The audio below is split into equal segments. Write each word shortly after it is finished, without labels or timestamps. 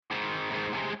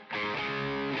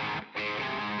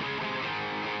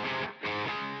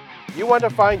You want to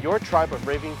find your tribe of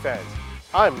raving fans.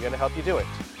 I'm going to help you do it.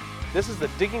 This is the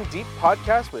Digging Deep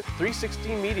podcast with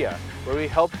 360 Media, where we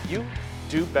help you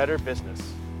do better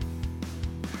business.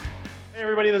 Hey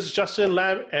everybody, this is Justin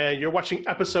Lamb, and you're watching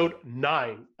episode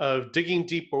 9 of Digging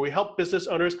Deep, where we help business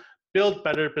owners build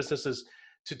better businesses.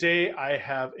 Today, I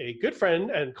have a good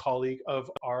friend and colleague of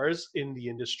ours in the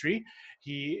industry.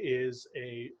 He is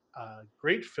a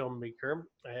great filmmaker,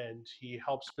 and he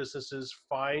helps businesses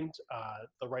find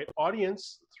the right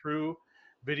audience through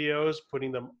videos,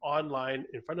 putting them online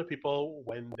in front of people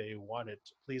when they want it.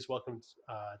 Please welcome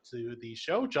to the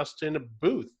show, Justin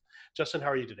Booth. Justin, how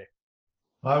are you today?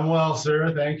 I'm well,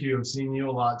 sir. Thank you. I've seen you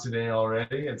a lot today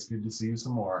already. It's good to see you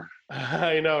some more.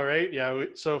 I know, right? Yeah.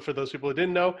 So for those people who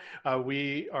didn't know,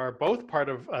 we are both part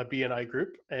of BNI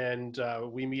Group, and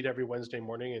we meet every Wednesday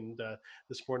morning. And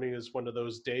this morning is one of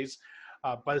those days.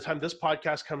 By the time this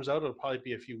podcast comes out, it'll probably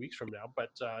be a few weeks from now.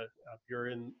 But you're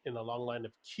in a long line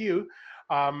of queue.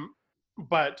 Um,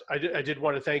 but I did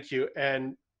want to thank you,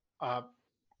 and uh,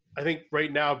 I think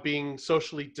right now being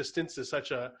socially distanced is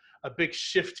such a big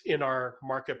shift in our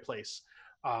marketplace.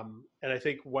 And I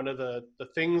think one of the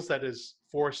things that has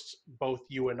forced both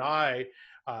you and I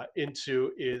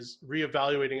into is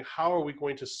reevaluating how are we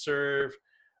going to serve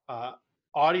uh,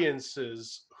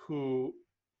 audiences who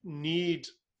need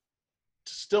to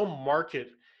still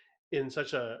market in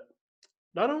such a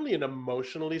not only an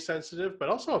emotionally sensitive but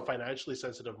also a financially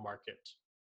sensitive market.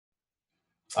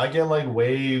 I get like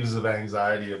waves of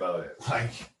anxiety about it.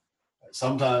 Like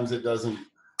sometimes it doesn't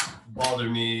bother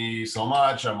me so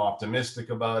much. I'm optimistic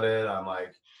about it. I'm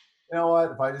like, you know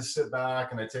what? If I just sit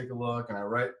back and I take a look and I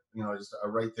write, I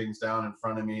write things down in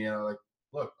front of me and I'm like,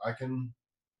 look, I can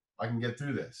get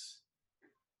through this.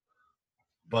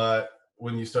 But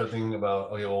when you start thinking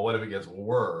about, okay, well, what if it gets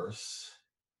worse?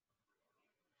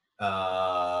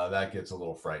 That gets a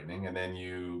little frightening. And then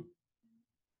you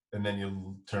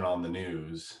turn on the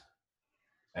news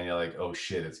and you're like, oh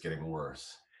shit, it's getting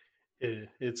worse.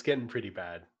 It's getting pretty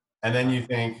bad. And then you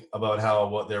think about how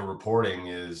what they're reporting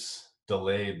is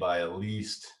delayed by at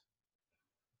least,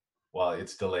 well,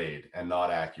 it's delayed and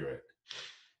not accurate.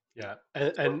 Yeah,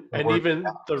 and Or even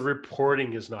the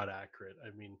reporting is not accurate.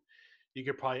 I mean, you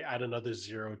could probably add another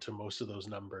zero to most of those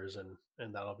numbers,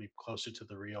 and that'll be closer to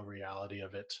the real reality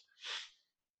of it.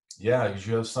 yeah, because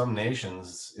you have some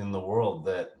nations in the world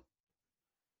that,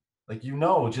 like,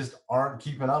 just aren't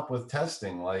keeping up with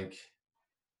testing. Like,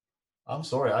 I'm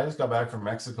sorry, I just got back from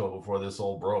Mexico before this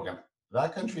all broke, and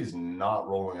that country is not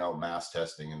rolling out mass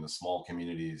testing in the small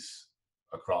communities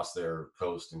across their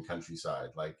coast and countryside.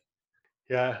 Like,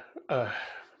 Yeah,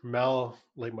 Mel,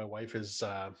 like my wife, is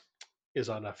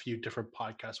on a few different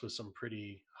podcasts with some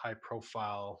pretty high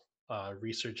profile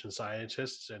research and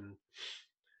scientists, and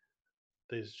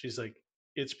she's like,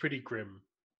 it's pretty grim.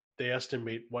 They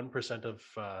estimate 1% of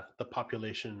the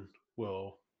population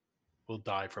will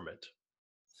die from it.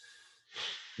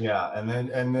 yeah,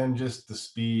 and then just the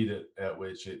speed at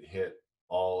which it hit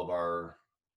all of our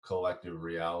collective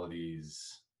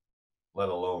realities, let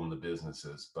alone the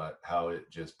businesses, but how it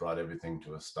just brought everything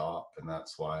to a stop. And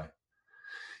that's why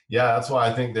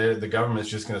I think the government's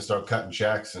just going to start cutting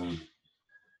checks and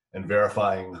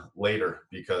verifying later,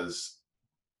 because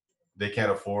they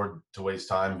can't afford to waste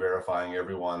time verifying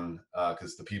everyone,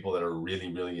 because the people that are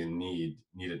really, really in need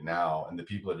it now, and the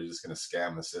people that are just going to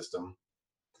scam the system,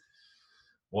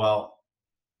 well,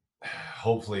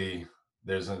 hopefully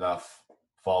there's enough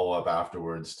follow up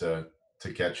afterwards to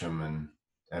catch them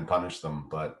and punish them.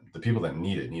 But the people that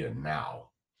need it now.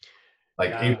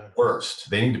 Like April Yeah, 1st,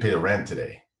 they need to pay the rent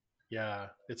today. yeah,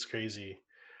 it's crazy.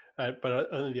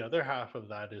 But on the other half of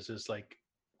that is like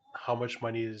how much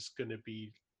money is going to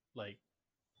be like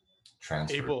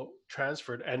Transferred. able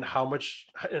transferred, and how much,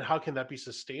 and how can that be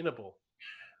sustainable?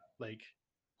 Like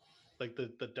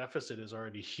the deficit is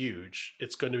already huge.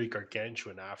 It's going to be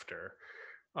gargantuan after,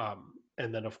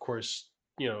 and then of course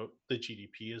the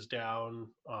GDP is down.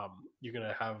 You're going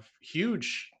to have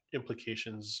huge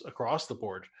implications across the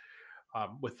board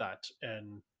with that,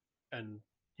 and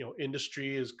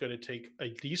industry is going to take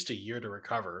at least a year to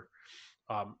recover,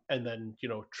 and then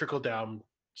trickle down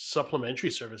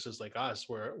supplementary services like us,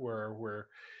 where we're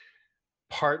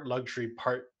part luxury,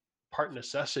 part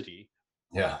necessity.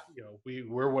 Yeah.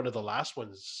 We're one of the last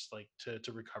ones like to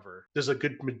recover. There's a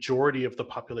good majority of the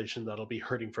population that'll be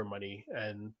hurting for money,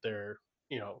 and they're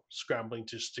scrambling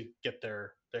just to get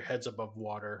their heads above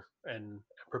water and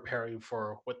preparing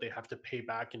for what they have to pay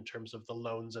back in terms of the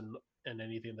loans and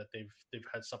anything that they've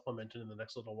had supplemented in the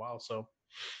next little while. So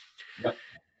Yep.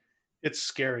 it's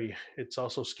scary. It's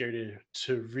also scary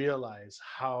to realize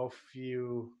how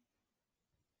few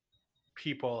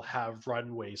people have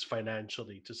runways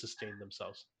financially to sustain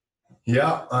themselves.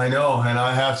 Yeah, I know. And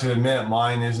I have to admit,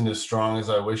 mine isn't as strong as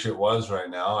I wish it was right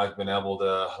now. I've been able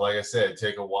to, like I said,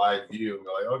 take a wide view and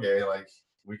go like, okay, like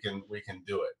we can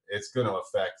do it. It's going to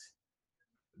affect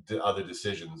the other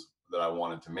decisions that I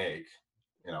wanted to make,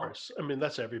 you Of know. course, I mean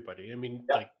that's everybody. I mean,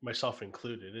 Yeah. like myself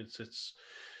included. It's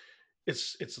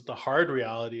the hard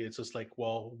reality. It's just like,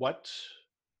 well, what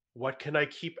can I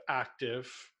keep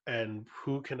active, and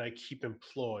who can I keep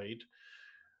employed,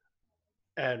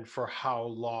 and for how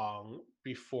long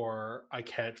before I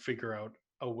can't figure out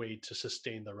a way to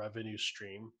sustain the revenue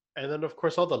stream. And then of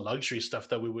course all the luxury stuff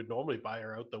that we would normally buy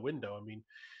are out the window. I mean,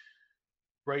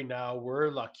 right now we're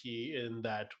lucky in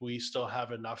that we still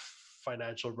have enough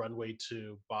financial runway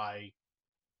to buy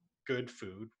good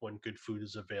food when good food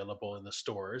is available in the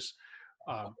stores.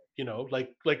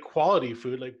 Like quality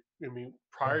food. Like, I mean,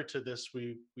 prior to this,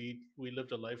 we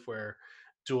lived a life where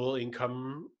dual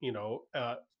income,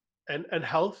 and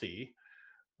healthy,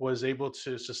 was able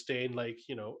to sustain, like,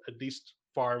 at least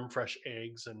farm fresh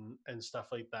eggs and stuff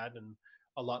like that, and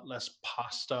a lot less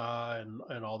pasta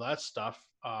and all that stuff.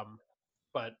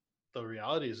 But the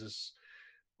reality is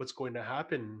what's going to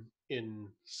happen in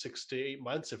 6 to 8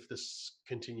 months if this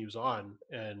continues on,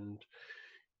 and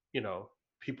you know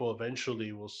people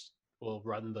eventually will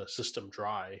run the system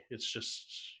dry. It's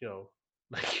just,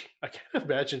 like, I can't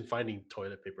imagine finding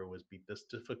toilet paper would be this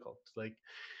difficult. Like,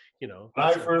 When I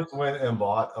that's a first went and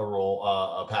bought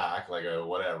a pack, like a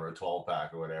whatever, a 12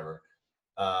 pack or whatever,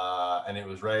 and it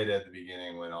was right at the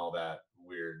beginning when all that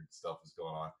weird stuff was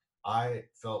going on. I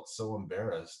felt so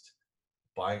embarrassed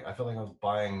buying. I felt like I was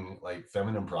buying like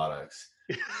feminine products.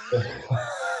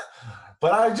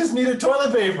 But I just needed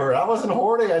toilet paper. I wasn't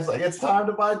hoarding. I was like, it's time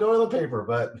to buy toilet paper.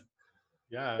 But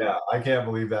yeah, yeah, I can't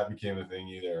believe that became a thing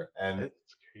either. And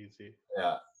it's crazy.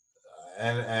 yeah,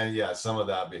 and yeah, some of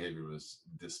that behavior was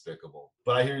despicable.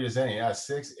 But I hear you saying, yeah,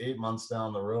 6, 8 months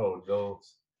down the road,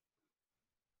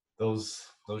 those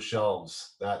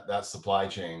shelves, that supply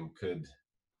chain could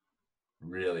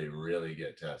really, really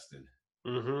get tested.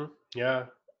 Yeah, yeah.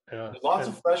 There's lots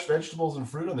And of fresh vegetables and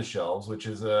fruit on the shelves, which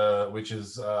is a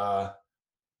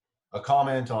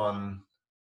comment on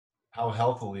how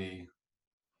healthily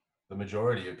the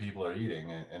majority of people are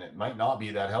eating, and it might not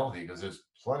be that healthy because there's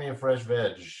plenty of fresh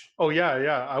veg. oh yeah,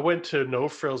 yeah, I went to No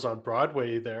Frills on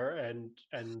Broadway there, and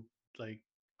like,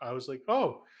 I was like,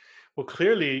 oh, well,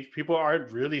 clearly people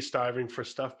aren't really starving for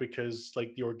stuff, because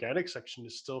like the organic section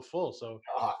is still full. So,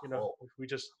 Ah, full. if we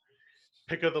just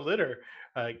pick of the litter,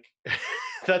 like,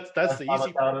 that's Best the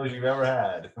easy part. avocados you've ever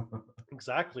had.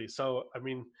 Exactly. So, I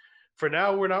mean, for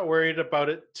now, we're not worried about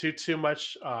it too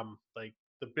much. Like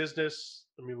the business,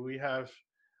 I mean,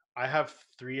 I have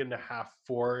 3.5,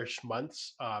 4-ish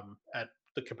months at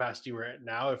the capacity we're at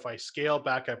now. If I scale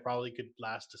back, I probably could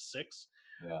last to 6.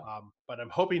 Yeah. But I'm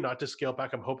hoping not to scale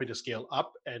back. I'm hoping to scale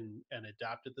up and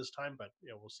adapt at this time. But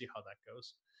we'll see how that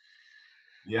goes.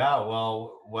 Yeah,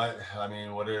 well, what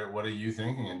are you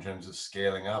thinking in terms of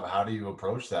scaling up? How do you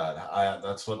approach that?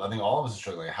 That's what I think all of us are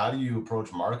struggling. How do you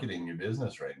approach marketing your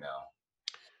business right now?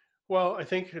 Well, I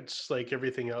think it's like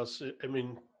everything else. I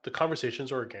mean, the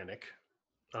conversation's organic,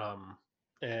 um,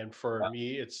 and for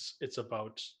me, it's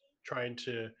about trying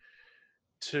to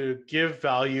give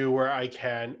value where I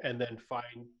can, and then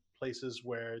find places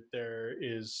where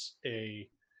there's a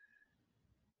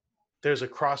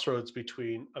crossroads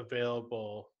between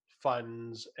available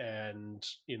funds and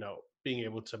being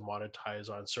able to monetize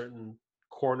on certain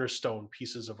cornerstone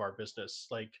pieces of our business.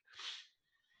 Like,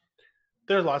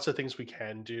 there are lots of things we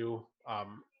can do,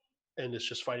 and it's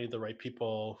just finding the right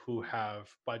people who have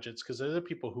budgets, because there are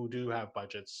people who do have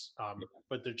budgets,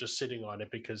 but they're just sitting on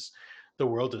it because the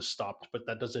world has stopped. But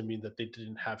that doesn't mean that they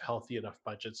didn't have healthy enough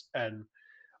budgets. And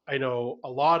I know a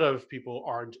lot of people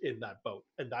aren't in that boat,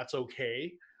 and that's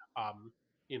okay. Um,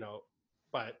 you know,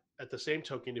 but at the same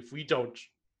token, if we don't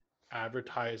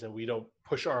advertise and we don't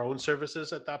push our own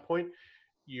services at that point,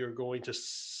 you're going to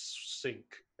sink.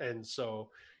 And so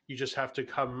you just have to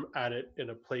come at it in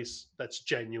a place that's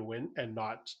genuine and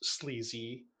not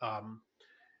sleazy.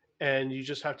 And you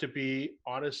just have to be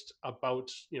honest about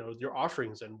your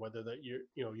offerings, and whether that you're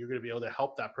going to be able to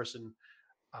help that person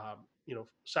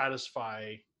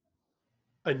satisfy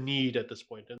a need at this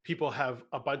point. And people have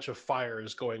a bunch of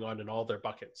fires going on in all their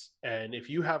buckets, and if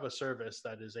you have a service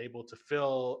that is able to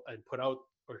fill and put out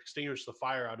or extinguish the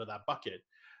fire out of that bucket,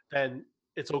 then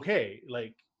it's okay.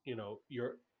 Like,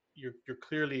 you're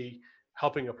clearly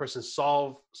helping a person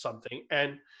solve something.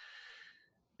 And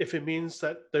if it means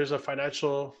that there's a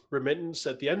financial remittance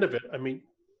at the end of it, I mean,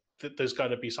 there's got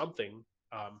to be something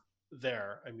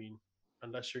there. I mean,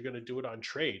 unless you're going to do it on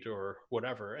trade or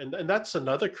whatever. And that's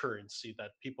another currency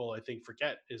that people I think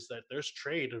forget, is that there's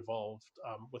trade involved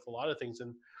with a lot of things,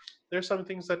 and there's some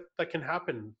things that can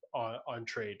happen on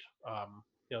trade.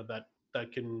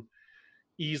 That can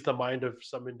ease the mind of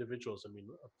some individuals. I mean,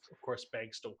 of course,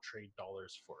 banks don't trade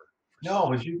dollars for No, stuff.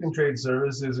 but you can trade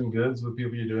services and goods with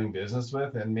people you're doing business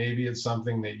with, and maybe it's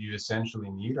something that you essentially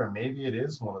need, or maybe it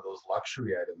is one of those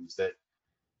luxury items that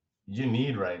you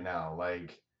need right now.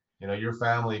 Like, your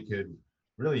family could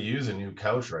really use a new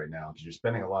couch right now because you're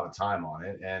spending a lot of time on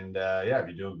it. And yeah, if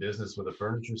you're doing business with a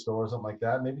furniture store or something like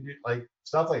that, maybe like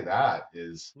stuff like that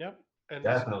is Yep. And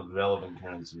definitely relevant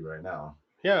currency right now.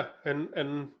 yeah, and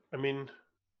I mean,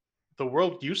 the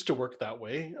world used to work that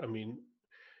way. I mean,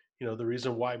 the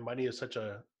reason why money is such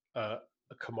a, a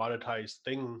commoditized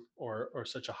thing, or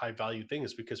such a high value thing,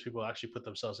 is because people actually put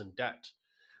themselves in debt.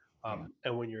 Yeah.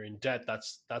 And when you're in debt,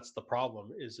 that's the problem,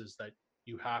 is that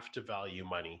you have to value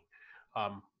money.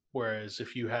 Whereas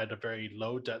if you had a very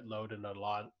low debt load and a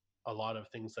lot of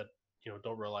things that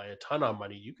don't rely a ton on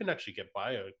money, you can actually get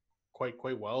by quite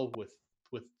well with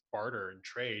barter and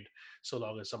trade, so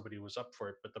long as somebody was up for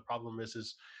it. But the problem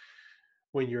is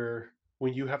when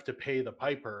you have to pay the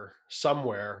piper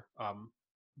somewhere,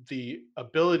 the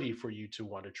ability for you to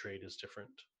want to trade is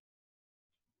different.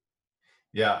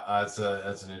 Yeah, that's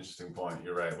an interesting point.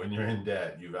 You're right. When you're in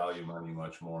debt, you value money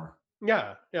much more.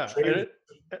 Yeah, yeah. And Trade.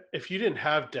 if you didn't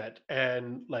have debt,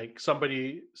 and like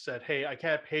somebody said, "Hey, I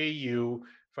can't pay you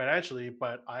financially,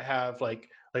 but I have like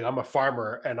I'm a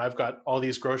farmer and I've got all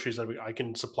these groceries that I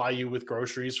can supply you with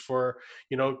groceries for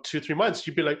 2-3 months,"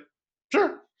 you'd be like,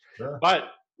 "Sure." Sure.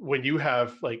 But when you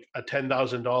have like a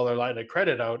 $10,000 line of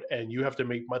credit out and you have to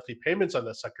make monthly payments on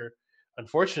that sucker,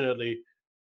 unfortunately,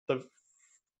 the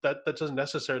that doesn't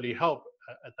necessarily help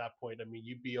at that point. I mean,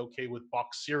 you'd be okay with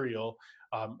box cereal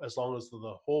as long as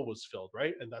the hole was filled,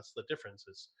 right? And that's the difference.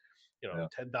 Is Yeah.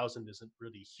 10,000 isn't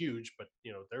really huge, but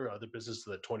there are other businesses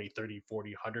that 20, 30,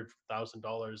 40,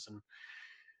 $100,000,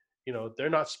 and they're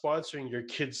not sponsoring your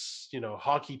kids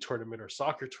hockey tournament or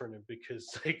soccer tournament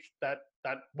because like that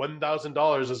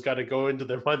 $1,000 has got to go into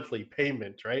their monthly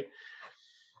payment, right?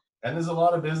 And there's a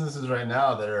lot of businesses right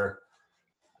now that are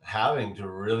having to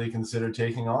really consider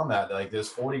taking on that. Like, there's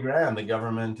 40 grand the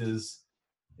government is,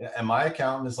 and my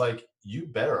accountant is like, you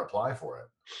better apply for it.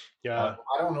 Yeah,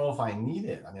 I don't know if I need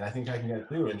it. I mean, I think I can get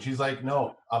through. And she's like,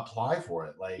 no, apply for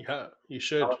it. yeah, you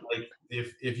should. Like,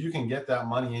 if you can get that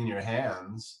money in your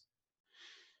hands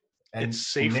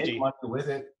It's and make safety. money with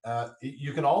it,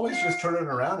 you can always just turn it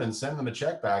around and send them a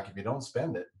check back if you don't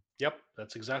spend it. Yep,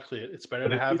 that's exactly it. It's better But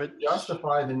to if you have it.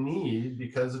 justify the need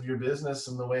because of your business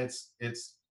and the way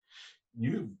it's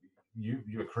you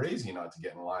you're crazy not to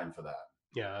get in line for that.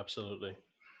 Yeah, absolutely.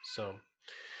 So,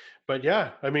 but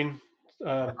yeah, I mean,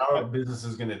 And how are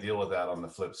businesses going to deal with that on the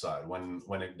flip side when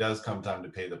it does come time to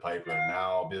pay the piper? And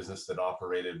now a business that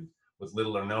operated with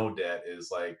little or no debt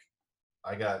is like,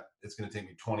 it's going to take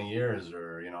me 20 years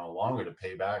or longer to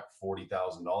pay back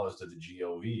 $40,000 to the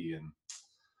GOV, and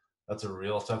that's a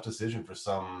real tough decision for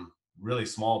some really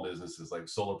small businesses like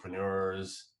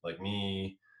solopreneurs like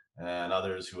me and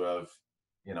others who have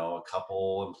a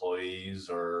couple employees,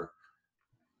 or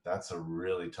that's a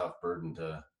really tough burden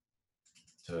to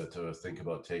think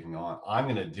about taking on. I'm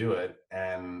going to do it,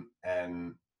 and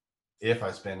if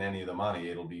I spend any of the money,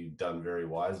 it'll be done very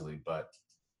wisely. But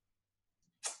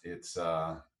it's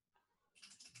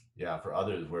yeah, for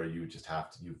others where you just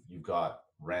have to, you've got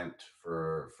rent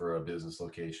for a business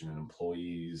location and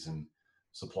employees and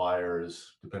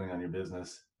suppliers, depending on your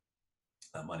business.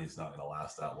 That money's not going to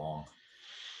last that long.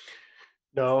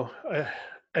 no,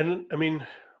 and I mean,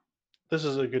 this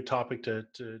is a good topic to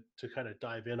kind of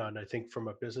dive in on. I think from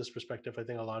a business perspective, I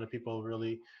think a lot of people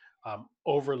really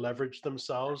over leverage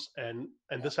themselves, and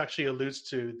this actually alludes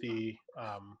to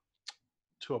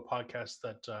a podcast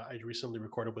that I recently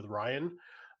recorded with Ryan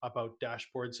about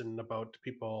dashboards and about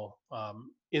people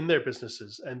in their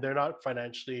businesses, and they're not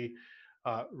financially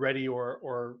ready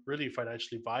or really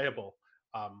financially viable.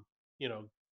 Um, you know,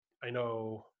 I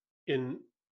know in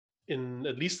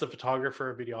at least the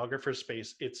photographer videographer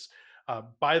space, it's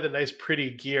buy the nice pretty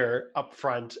gear up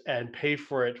front and pay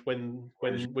for it when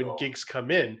As you when go. gigs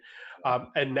come in.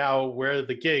 And now where are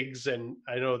the gigs? And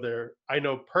I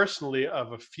know personally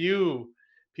of a few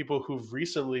people who've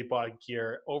recently bought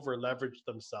gear, over leveraged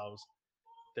themselves,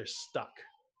 they're stuck.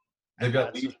 They've And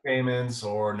got that's lease payments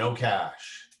or no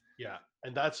cash, yeah,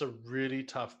 and that's a really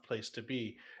tough place to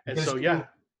be. And because so yeah,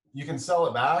 you can sell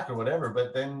it back or whatever,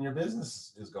 but then your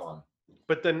business is gone.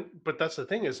 but that's the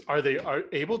thing is, are they are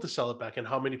able to sell it back, and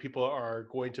how many people are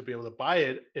going to be able to buy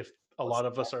it if a lot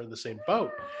of us are in the same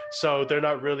boat? So they're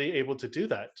not really able to do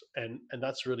that, and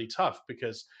that's really tough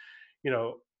because you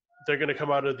know they're going to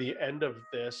come out of the end of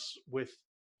this with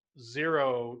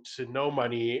zero to no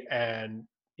money, and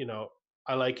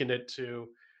I liken it to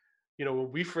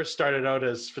when we first started out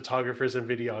as photographers and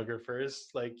videographers,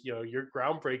 like you're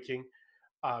groundbreaking,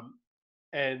 um,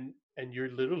 and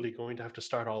you're literally going to have to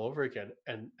start all over again,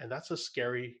 and that's a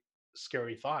scary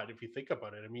thought if you think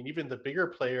about it. I mean, even the bigger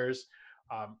players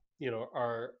are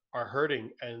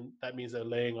hurting, and that means they're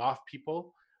laying off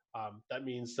people. That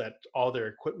means that all their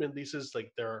equipment leases,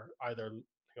 like, they're either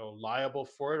liable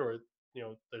for it, or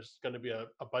there's going to be a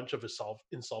bunch of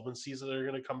insolvencies that are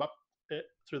going to come up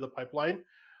through the pipeline.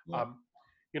 Yeah.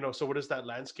 um, so what does that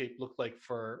landscape look like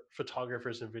for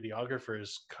photographers and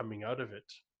videographers coming out of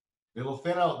it? It'll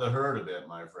thin out the herd a bit,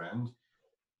 my friend,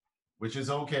 which is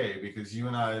okay because you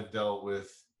and I have dealt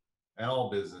with, and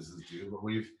all businesses do, but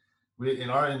we in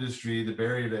our industry, the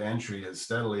barrier to entry has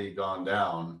steadily gone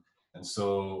down. And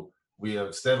so we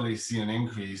have steadily seen an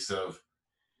increase of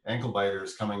ankle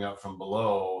biters coming up from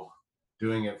below,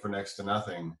 doing it for next to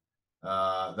nothing.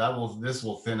 This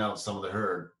will thin out some of the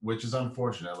herd, which is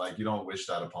unfortunate. Like, you don't wish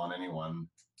that upon anyone.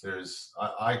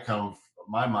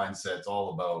 My mindset's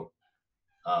all about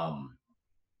um,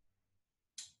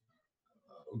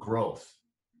 growth.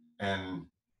 And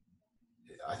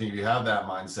I think if you have that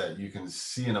mindset, you can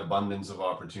see an abundance of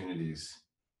opportunities.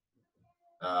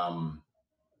 Um,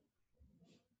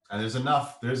 and there's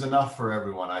enough for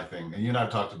everyone, I think. And you and I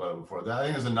have talked about it before. I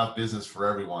think there's enough business for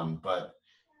everyone, but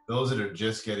those that are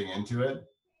just getting into it,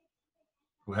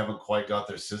 who haven't quite got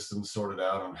their systems sorted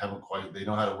out and they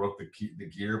know how to work the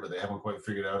gear, but they haven't quite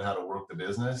figured out how to work the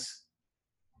business.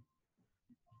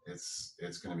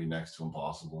 It's going to be next to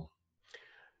impossible.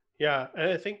 Yeah, and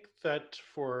I think that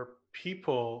for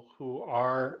people who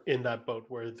are in that boat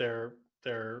where they're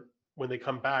when they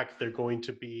come back, they're going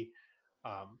to be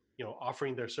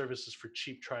offering their services for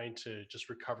cheap, trying to just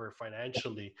recover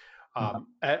financially.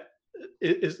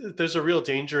 There's a real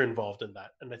danger involved in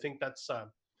that, and I think that's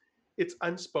it's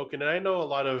unspoken. And I know a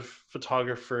lot of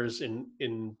photographers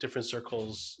in different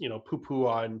circles, poo poo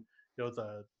on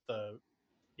the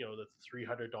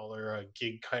 $300 a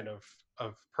gig kind of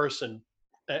person.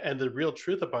 And the real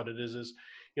truth about it is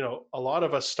a lot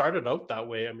of us started out that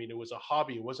way. I mean, it was a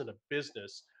hobby, it wasn't a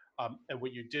business. And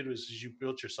what you did was you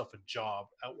built yourself a job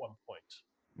at one point.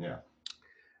 Yeah.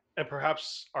 And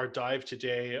perhaps our dive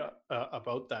today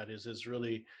about that is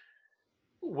really,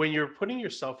 when you're putting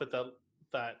yourself at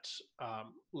that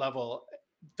level,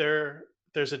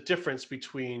 there's a difference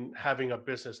between having a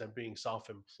business and being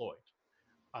self-employed.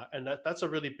 And that's a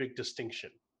really big distinction.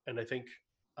 And I think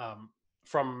um,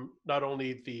 from not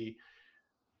only the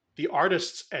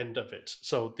artist's end of it,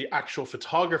 so the actual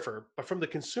photographer, but from the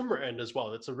consumer end as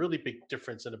well, it's a really big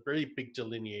difference and a very big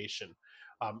delineation.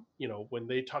 When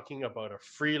they're talking about a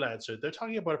freelancer, they're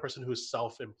talking about a person who's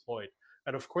self-employed,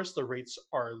 and of course the rates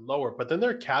are lower. But then there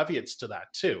are caveats to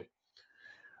that too.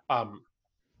 Um,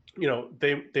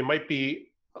 they might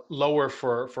be lower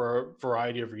for a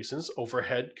variety of reasons.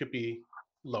 Overhead could be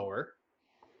lower,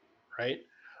 right?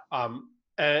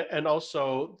 And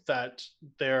also that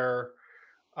their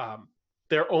um,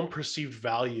 their own perceived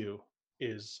value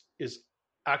is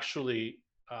actually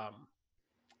um,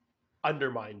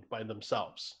 undermined by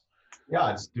themselves.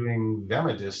 Yeah, it's doing them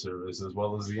a disservice as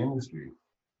well as the industry.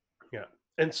 Yeah,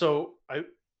 and so I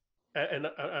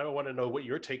want to know what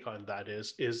your take on that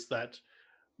is. Is that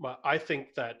I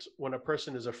think that when a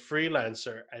person is a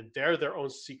freelancer and they're their own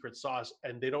secret sauce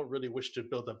and they don't really wish to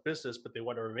build a business, but they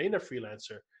want to remain a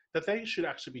freelancer, that they should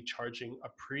actually be charging a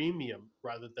premium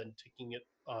rather than taking it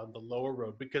on the lower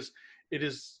road, because it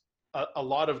is a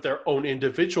lot of their own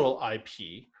individual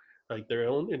IP, like their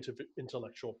own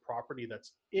intellectual property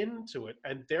that's into it,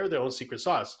 and they're their own secret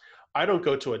sauce. I don't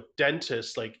go to a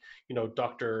dentist like,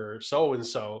 Dr. So and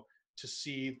so to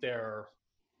see their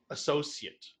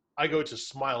associate. I go to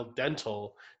Smile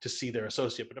Dental to see their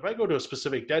associate. But if I go to a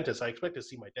specific dentist, I expect to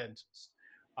see my dentist,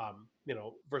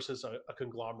 versus a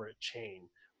conglomerate chain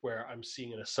where I'm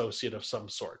seeing an associate of some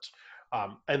sort.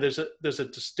 And there's a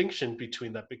distinction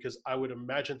between that, because I would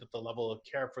imagine that the level of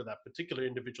care for that particular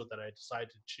individual that I decide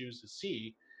to choose to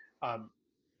see, um,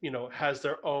 has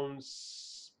their own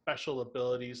special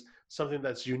abilities, something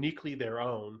that's uniquely their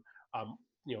own.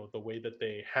 The way that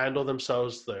they handle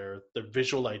themselves, their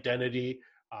visual identity,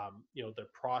 their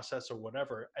process or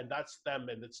whatever, and that's them.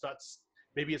 And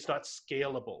maybe it's not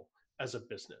scalable as a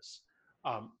business,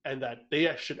 and that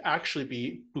they should actually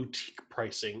be boutique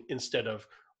pricing instead of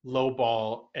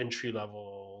lowball entry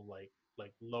level, like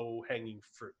low hanging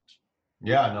fruit.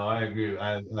 Yeah, no, I agree.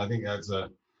 And I think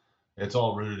it's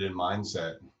all rooted in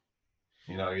mindset.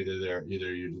 Either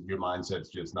your mindset's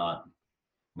just not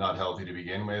healthy to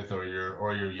begin with, or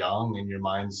you're young and your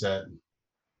mindset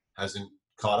hasn't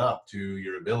caught up to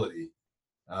your ability.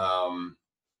 Um,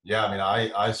 yeah, I mean,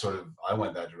 I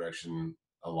went that direction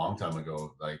a long time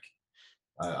ago. Like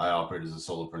I operate as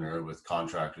a solopreneur with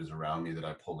contractors around me that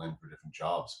I pull in for different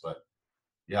jobs. But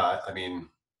yeah, I mean,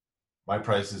 my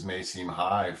prices may seem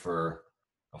high for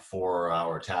a 4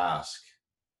 hour task,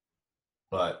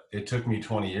 but it took me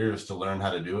 20 years to learn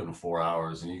how to do it in 4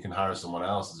 hours. And you can hire someone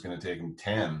else that's going to take them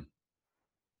 10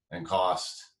 and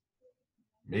cost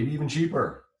maybe even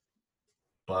cheaper.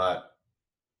 But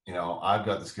I've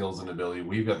got the skills and ability.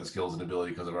 We've got the skills and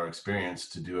ability because of our experience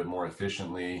to do it more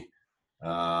efficiently.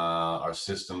 Our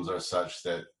systems are such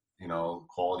that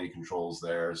quality controls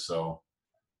there. So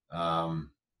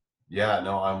yeah,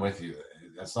 no, I'm with you.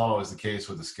 That's not always the case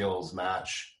with the skills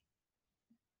match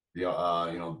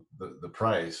the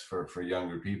price for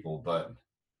younger people, but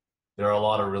there are a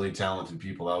lot of really talented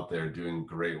people out there doing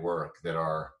great work that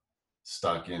are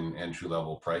stuck in entry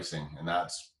level pricing, and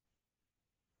that's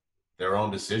their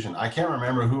own decision. I can't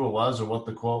remember who it was or what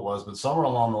the quote was, but somewhere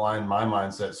along the line, my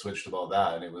mindset switched about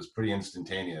that, and it was pretty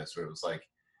instantaneous. Where it was like,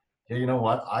 yeah, you know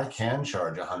what? I can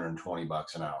charge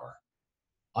 $120 an hour.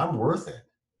 I'm worth it.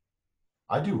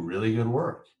 I do really good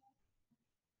work.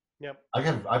 Yep.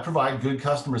 I provide good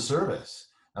customer service,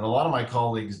 and a lot of my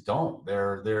colleagues don't.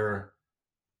 They're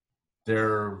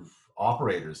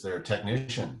operators. They're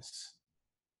technicians.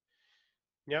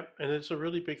 Yep. And it's a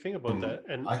really big thing about that.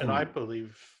 I And can I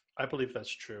believe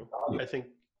that's true. value. I think,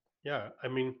 yeah, I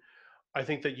mean, I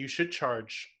think that you should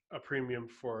charge a premium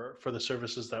for the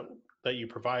services that you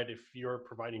provide if you're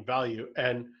providing value.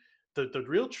 And the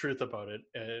real truth about it,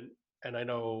 and I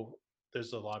know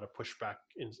there's a lot of pushback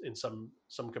in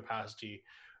some capacity.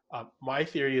 My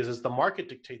theory is the market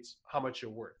dictates how much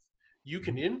you're worth. You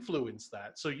can Mhm. influence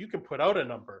that, so you can put out a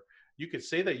number. You could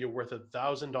say that you're worth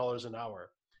 $1,000 an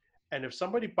hour, and if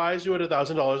somebody buys you at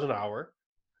 $1,000 an hour,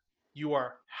 you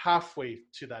are halfway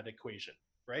to that equation,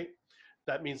 right?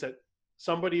 That means that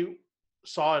somebody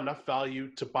saw enough value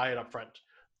to buy it up front.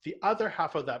 The other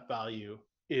half of that value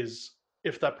is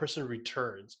if that person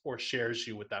returns or shares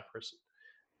you with that person.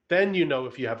 Then you know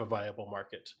if you have a viable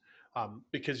market.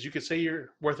 Because you could say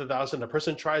you're worth 1,000, a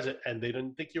person tries it and they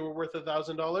didn't think you were worth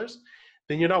 $1,000,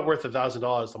 then you're not worth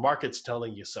 $1,000. The market's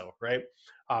telling you so, right?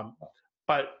 Um,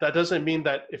 but that doesn't mean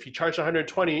that if you charge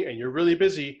 120 and you're really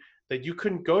busy, that you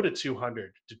couldn't go to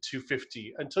 200 to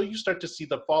 250 until you start to see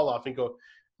the fall off and go,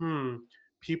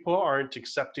 people aren't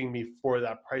accepting me for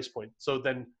that price point. So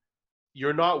then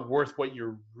you're not worth what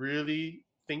you really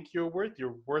think you're worth.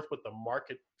 You're worth what the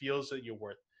market feels that you're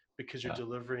worth because you're Yeah.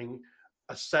 delivering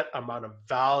a set amount of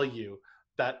value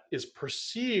that is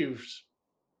perceived,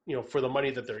 for the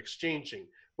money that they're exchanging.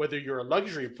 Whether you're a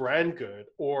luxury brand good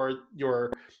or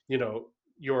you know,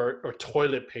 your or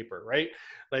toilet paper, right?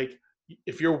 Like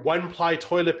if you're one ply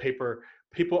toilet paper,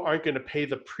 people aren't going to pay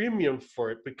the premium for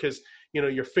it because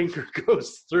your finger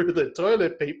goes through the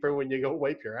toilet paper when you go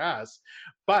wipe your ass.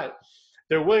 But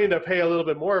they're willing to pay a little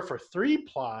bit more for 3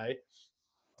 ply,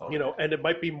 Oh yeah. and it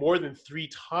might be more than 3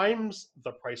 times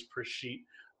the price per sheet,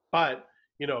 but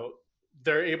you know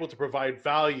they're able to provide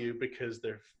value because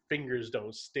their fingers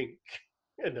don't stink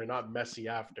and they're not messy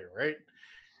after, right?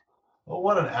 Well,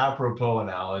 what an apropos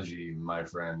analogy, my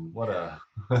friend. What a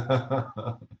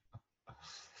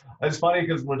It's funny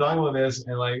because we're talking about this,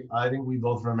 and like I think we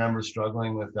both remember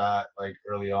struggling with that like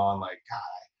early on. Like,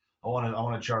 God, I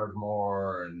want to charge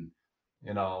more, and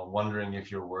wondering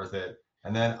if you're worth it.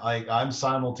 And then like I'm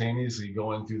simultaneously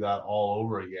going through that all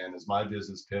over again as my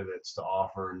business pivots to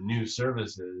offer new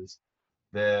services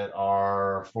that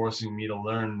are forcing me to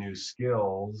learn new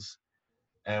skills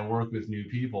and work with new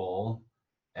people.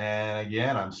 And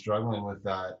again, I'm struggling with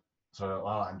that sort of,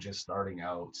 well, I'm just starting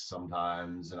out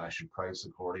sometimes and I should price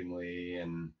accordingly.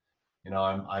 And,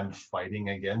 I'm fighting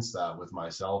against that with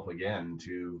myself again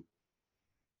to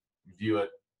view it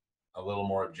a little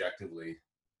more objectively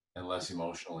and less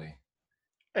emotionally.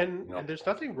 and You know, and there's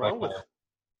nothing like, wrong with,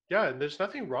 yeah, and there's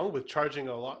nothing wrong with charging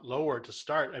a lot lower to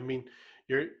start. I mean,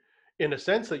 you're in a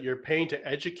sense that you're paying to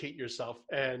educate yourself,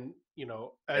 and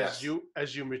as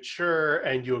yes, you mature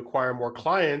and you acquire more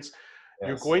clients,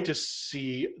 you're yes, going to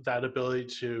see that ability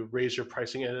to raise your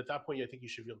pricing. And at that point, I think you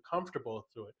should feel comfortable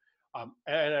through it.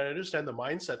 And I understand the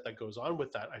mindset that goes on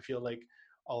with that. I feel like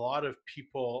a lot of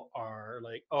people are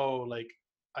like, oh, like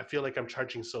I feel like I'm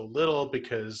charging so little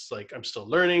because like I'm still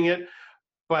learning it.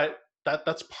 But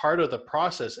that's part of the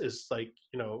process. Is like,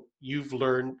 you know, you've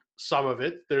learned some of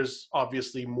it. There's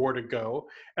obviously more to go,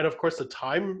 and of course the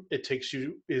time it takes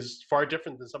you is far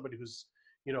different than somebody who's,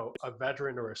 you know, a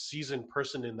veteran or a seasoned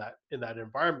person in that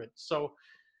environment. So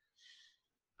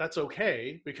that's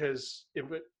okay, because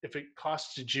if it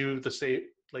costed you the same,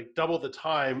 like double the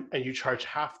time, and you charge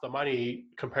half the money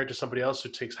compared to somebody else who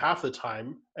takes half the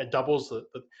time and doubles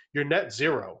your net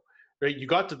zero, right? You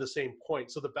got to the same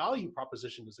point. So the value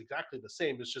proposition is exactly the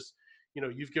same. It's just, you know,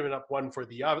 you've given up one for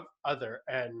the other,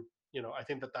 and you know, I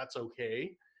think that that's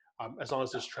okay, as long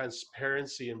as there's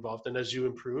transparency involved. And as you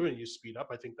improve and you speed up,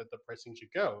 I think that the pricing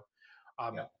should go.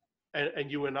 Yeah. Um,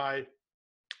 and you and I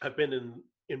have been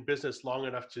in business long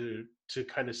enough to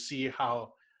kind of see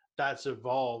how that's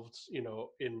evolved, you know,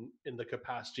 in the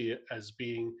capacity as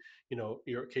being, you know,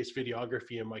 your case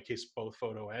videography, in my case both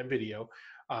photo and video.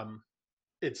 um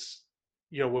it's,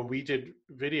 you know, when we did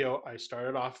video, I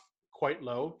started off quite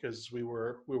low because we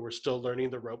were still learning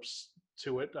the ropes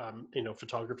to it. You know,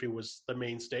 photography was the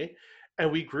mainstay, and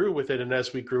we grew with it, and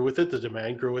as we grew with it, the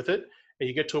demand grew with it, and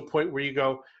you get to a point where you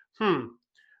go,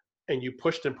 and you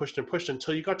pushed and pushed and pushed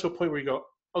until you got to a point where you go,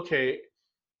 okay,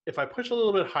 if I push a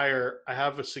little bit higher, I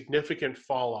have a significant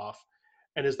fall off.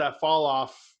 And is that fall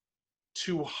off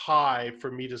too high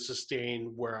for me to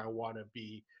sustain where I want to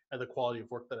be and the quality of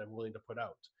work that I'm willing to put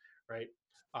out, right?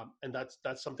 And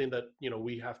that's something that, you know,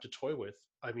 we have to toy with.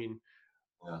 I mean,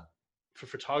 Yeah. for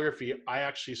photography, I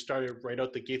actually started right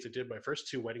out the gates. I did my first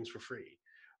two weddings for free,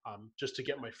 just to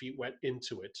get my feet wet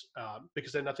into it,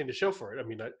 because I had nothing to show for it. I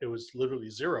mean, it was literally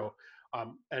zero,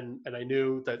 and I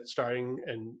knew that starting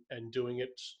and doing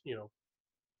it, you know,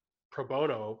 pro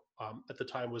bono, at the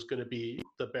time was going to be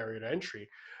the barrier to entry.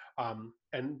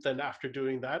 And then after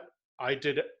doing that,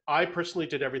 I personally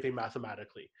did everything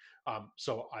mathematically.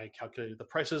 So I calculated the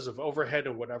prices of overhead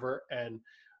and whatever. And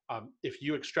if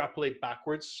you extrapolate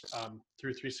backwards,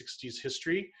 through 360's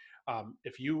history,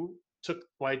 if you took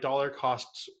my dollar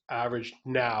cost average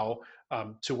now,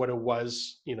 to what it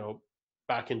was, you know,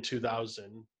 back in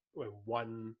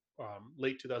 2001,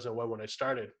 late 2001 when I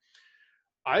started,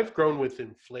 I've grown with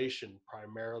inflation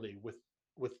primarily, with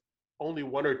only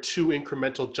one or two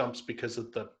incremental jumps because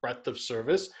of the breadth of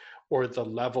service or the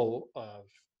level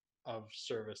of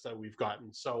service that we've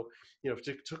gotten. So, you know, if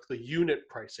you took the unit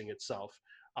pricing itself,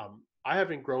 I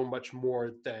haven't grown much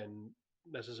more than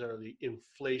necessarily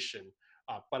inflation,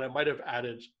 but I might have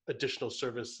added additional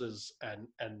services and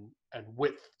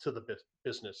width to the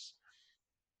business.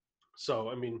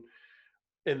 So, I mean,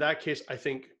 in that case, I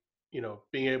think, you know,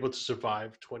 being able to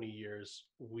survive 20 years,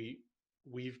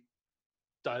 we've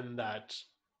done that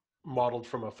modeled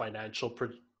from a financial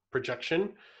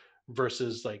projection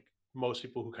versus like most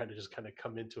people who kind of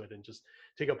come into it and just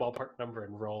take a ballpark number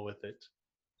and roll with it.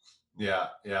 Yeah.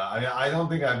 Yeah. I don't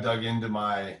think I've dug into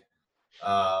my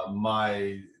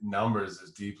numbers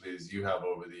as deeply as you have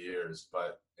over the years,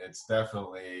 but it's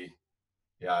definitely,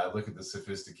 yeah, I look at the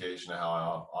sophistication of how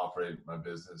I operate my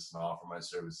business and offer my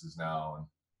services now, and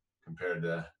compared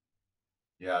to,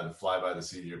 yeah, the fly by the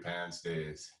seat of your pants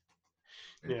days.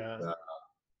 Yeah. Uh,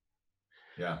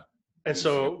 yeah. And It's,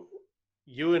 so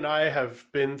you and I have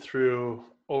been through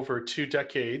over 2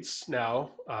 decades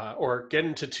now, or get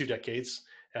into 2 decades.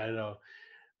 I don't know.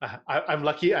 I'm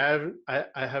lucky. I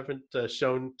haven't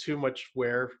shown too much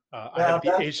wear. I well, have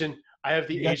the Asian. I have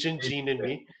the you got Asian the gene in thing.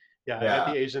 me. Yeah, I have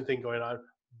Yeah. the Asian thing going on.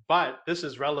 But this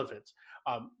is relevant.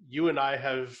 You and I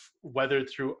have weathered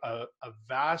through a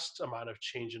vast amount of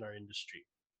change in our industry,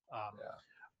 um, Yeah.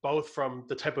 both from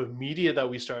the type of media that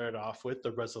we started off with,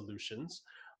 the resolutions,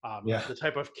 Yeah. the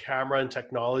type of camera and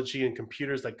technology and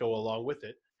computers that go along with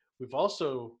it. We've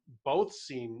also both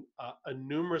seen a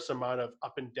numerous amount of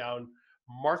up and down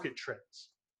market trends.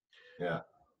 Yeah.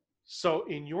 So,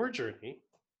 in your journey,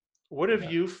 what have Yeah.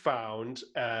 you found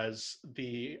as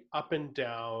the up and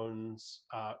downs,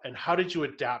 and how did you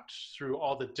adapt through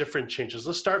all the different changes?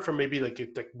 Let's start from maybe like a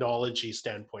technology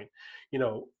standpoint. You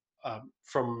know,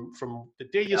 from the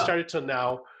day you Yeah. started till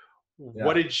now,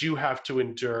 what Yeah. did you have to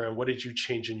endure, and what did you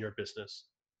change in your business?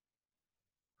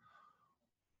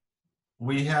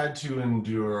 We had to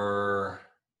endure,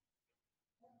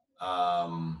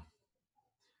 um,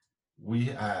 we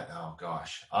had, oh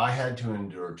gosh, I had to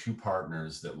endure two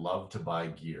partners that love to buy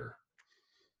gear.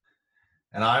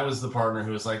 And I was the partner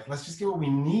who was like, let's just get what we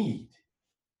need.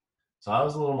 So I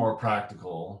was a little more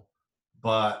practical,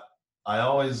 but I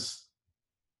always,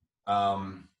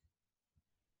 um,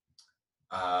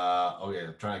 okay,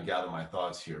 I'm trying to gather my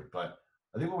thoughts here. But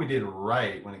I think what we did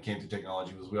right when it came to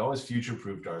technology was we always future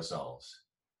proofed ourselves.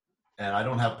 And I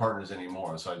don't have partners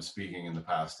anymore, so I'm speaking in the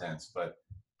past tense. But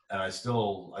and I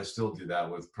still do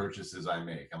that with purchases I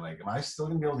make. I'm like, am I still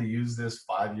gonna be able to use this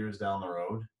 5 years down the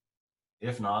road?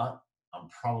 If not, I'm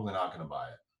probably not gonna buy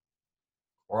it,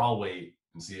 or I'll wait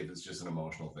and see if it's just an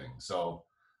emotional thing. So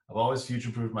I've always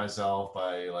future-proofed myself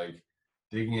by like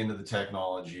digging into the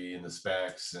technology and the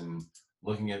specs and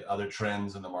looking at other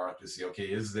trends in the market to see, okay,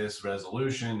 is this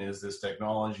resolution, is this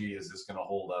technology, is this going to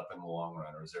hold up in the long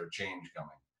run, or is there a change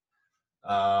coming?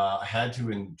 I had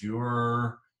to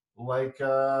endure like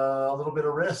a little bit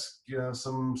of risk, you know,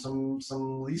 some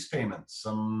lease payments,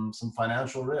 some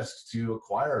financial risk to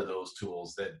acquire those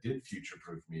tools that did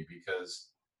future-proof me, because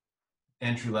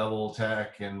entry-level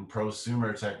tech and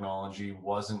prosumer technology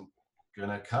wasn't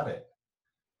gonna cut it.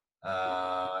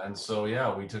 And so,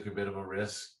 yeah, we took a bit of a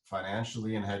risk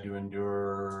financially and had to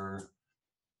endure,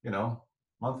 you know,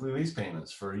 monthly lease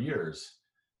payments for years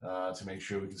to make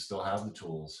sure we could still have the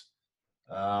tools.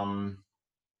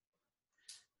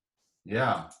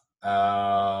 Yeah.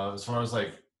 As far as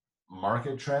like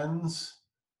market trends,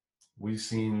 we've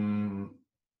seen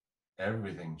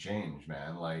everything change,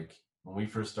 man. Like when we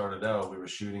first started out, we were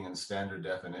shooting in standard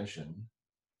definition.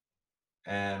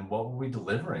 And what were we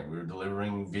delivering? We were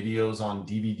delivering videos on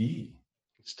DVD.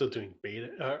 Still doing beta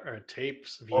or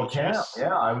tapes, Or cam. VHS.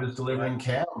 Yeah, I was Yeah. delivering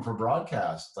cam for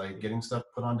broadcast, like getting stuff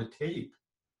put onto tape.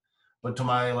 But to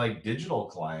my like digital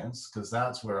clients, because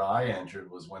that's where I entered,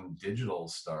 was when digital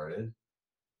started.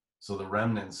 So the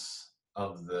remnants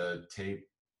of the tape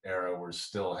era were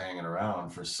still hanging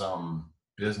around for some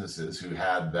businesses who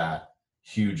had that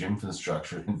huge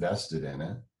infrastructure invested in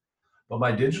it. But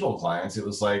my digital clients, it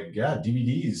was like, yeah,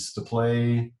 DVDs to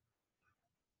play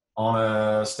on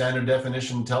a standard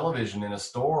definition television in a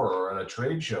store or at a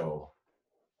trade show.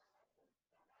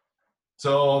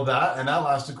 So that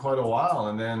lasted quite a while.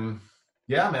 And then,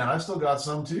 yeah, man, I've still got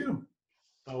some too.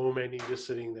 So many just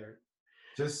sitting there.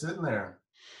 Just sitting there.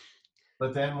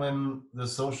 But then when the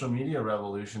social media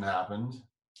revolution happened,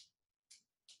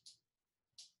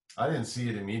 I didn't see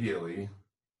it immediately,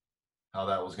 how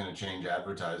that was going to change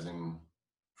advertising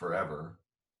forever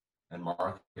and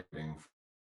marketing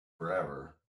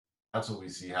forever. That's what we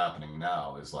see happening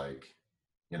now is like,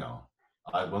 you know,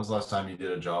 when's the last time you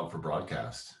did a job for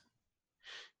broadcast?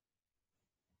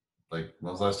 Like,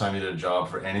 when's the last time you did a job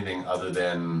for anything other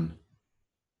than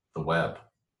the web?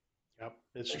 Yep,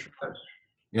 it's true.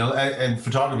 You know, and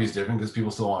photography is different because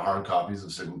people still want hard copies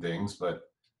of certain things,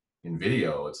 but in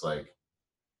video, it's like,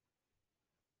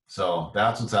 so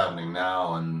that's what's happening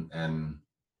now, and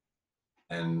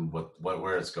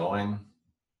where it's going,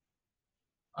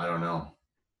 I don't know.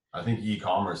 I think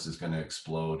e-commerce is going to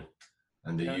explode,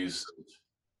 and the use of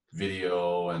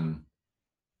video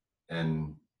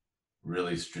and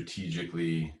really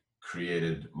strategically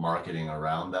created marketing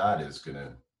around that is going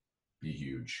to be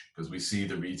huge, because we see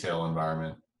the retail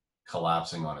environment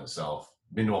collapsing on itself.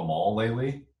 Been to a mall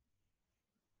lately?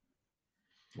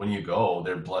 When you go,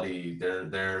 they're bloody.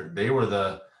 They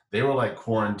were like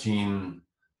quarantine.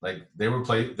 Like they were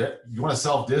you want to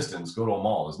self distance, go to a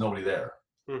mall. There's nobody there.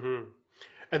 Mm-hmm.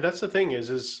 And that's the thing is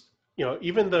you know,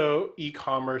 even though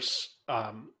e-commerce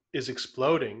is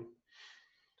exploding,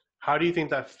 how do you think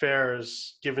that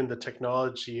fares given the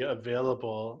technology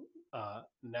available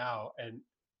now,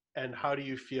 and how do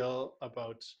you feel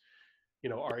about, you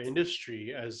know, our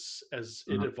industry as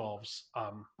it evolves?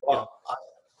 Well,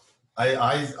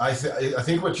 I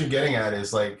think what you're getting at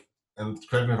is like, and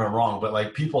correct me if I'm wrong, but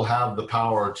like people have the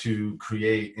power to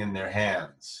create in their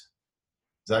hands.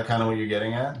 Is that kind of what you're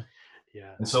getting at?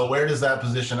 Yeah. And so where does that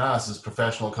position us as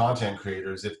professional content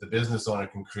creators if the business owner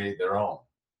can create their own?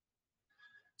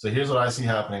 So here's what I see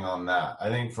happening on that. I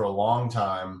think for a long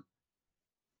time,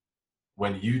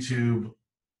 when YouTube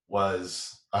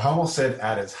was, I almost said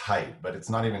at its height, but it's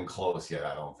not even close yet,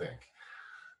 I don't think.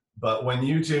 But when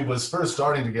YouTube was first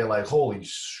starting to get like, holy,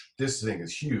 this thing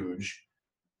is huge,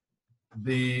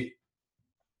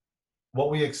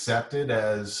 what we accepted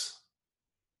as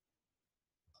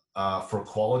for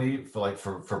quality,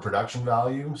 for production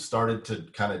value, started to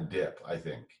kind of dip, I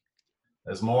think.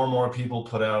 As more and more people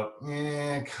put out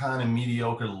kind of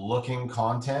mediocre looking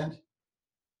content,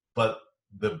 but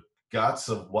the guts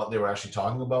of what they were actually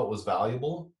talking about was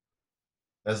valuable.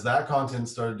 As that content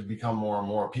started to become more and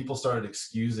more, people started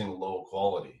excusing low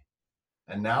quality.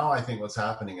 And now I think what's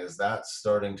happening is that's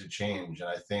starting to change. And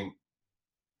I think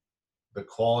the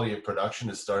quality of production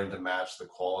is starting to match the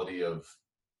quality of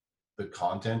the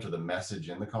content or the message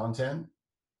in the content.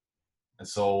 And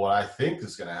so what I think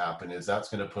is going to happen is that's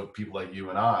going to put people like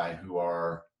you and I, who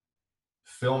are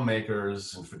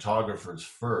filmmakers and photographers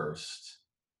first,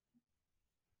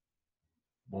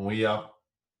 when we up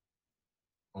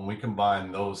when we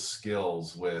combine those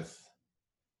skills with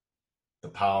the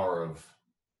power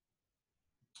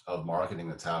of marketing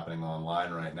that's happening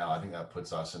online right now, I think that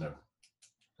puts us in a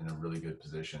really good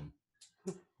position.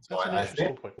 So That's an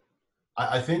interesting point.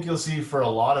 I think you'll see for a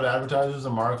lot of advertisers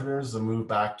and marketers the move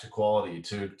back to quality,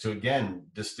 to again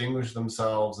distinguish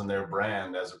themselves and their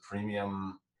brand as a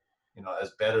premium,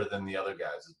 as better than the other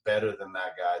guys, as better than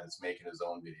that guy that's making his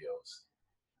own videos.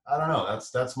 I don't know.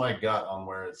 That's my gut on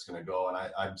where it's going to go, and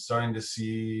I'm starting to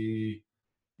see.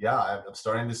 Yeah, I'm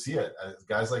starting to see it.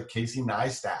 Guys like Casey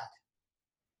Neistat,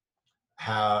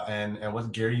 and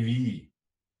with Gary Vee,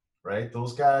 right?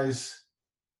 Those guys,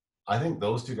 I think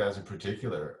those two guys in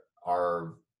particular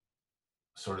are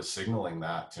sort of signaling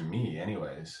that to me,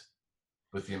 anyways,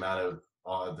 with the amount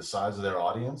of the size of their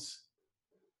audience,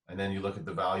 and then you look at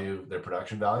the value, their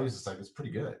production values. It's like it's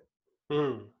pretty good.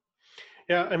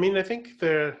 Yeah, I mean, I think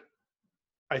the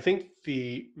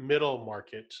middle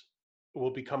market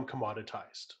will become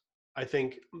commoditized. I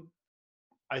think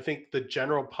the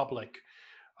general public,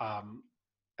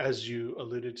 as you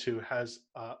alluded to, has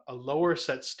a lower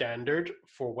set standard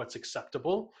for what's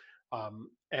acceptable,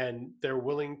 and they're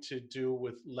willing to do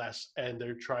with less, and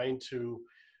they're trying to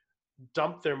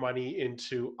dump their money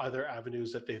into other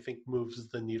avenues that they think moves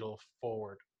the needle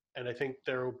forward. And I think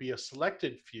there will be a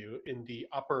selected few in the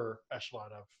upper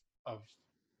echelon of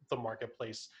the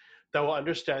marketplace that will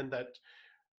understand that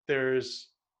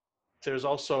there's there's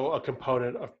also a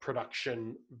component of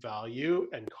production value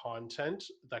and content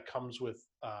that comes with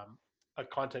a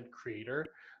content creator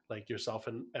like yourself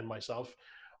and myself,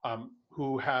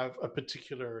 who have a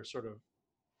particular sort of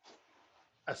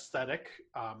aesthetic,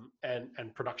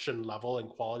 and production level and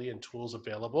quality and tools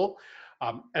available,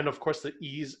 and of course the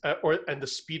ease, and the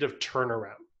speed of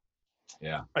turnaround.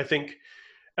 Yeah. I think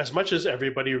as much as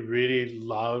everybody really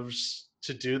loves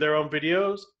to do their own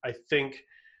videos, I think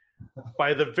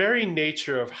by the very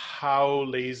nature of how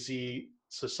lazy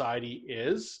society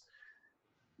is,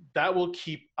 that will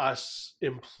keep us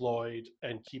employed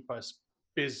and keep us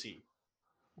busy.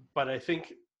 But I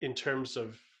think in terms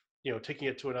of, taking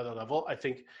it to another level, I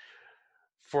think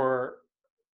for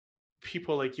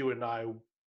people like you and I,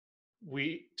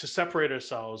 we to separate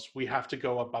ourselves, we have to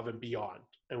go above and beyond,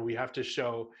 and we have to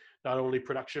show not only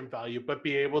production value, but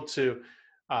be able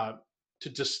uh, to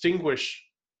distinguish,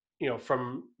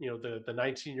 from the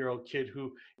 19-year-old kid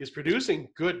who is producing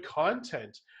good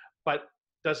content, but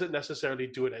doesn't necessarily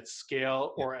do it at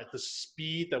scale or at the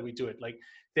speed that we do it. Like,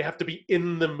 they have to be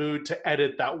in the mood to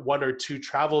edit that one or two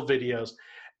travel videos,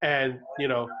 and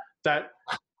that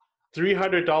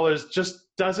 $300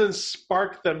 just doesn't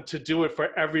spark them to do it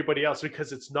for everybody else,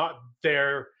 because it's not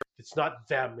them. It's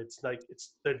like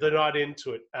they're not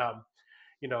into it.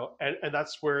 And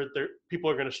that's where people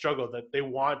are going to struggle, that they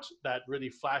want that really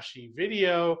flashy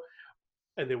video,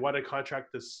 and they want to contract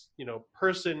this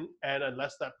person, and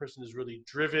unless that person is really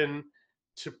driven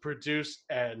to produce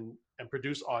and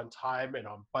produce on time and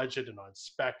on budget and on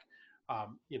spec,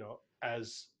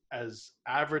 as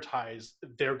advertised,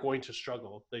 they're going to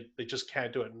struggle. They just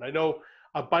can't do it. And I know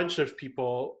a bunch of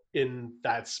people in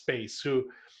that space who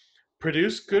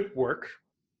produce good work,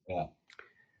 Yeah.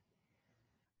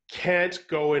 can't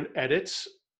go and edit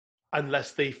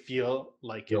unless they feel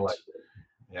like it.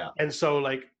 Yeah. And so,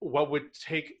 like, what would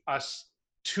take us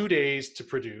 2 days to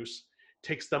produce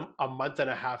takes them a month and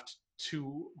a half to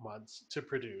 2 months to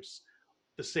produce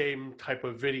the same type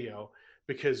of video,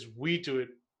 because we do it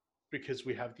because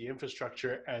we have the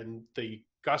infrastructure and the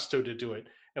gusto to do it,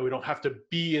 and we don't have to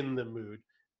be in the mood.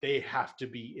 They have to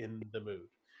be in the mood.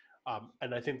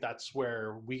 And I think that's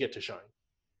where we get to shine.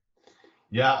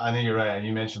 Yeah, I think you're right. And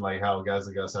you mentioned like how guys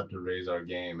like us have to raise our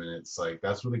game, and it's like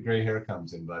that's where the gray hair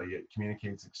comes in, buddy. It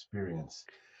communicates experience.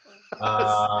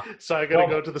 So I got to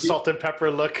go to the salt and pepper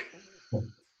look.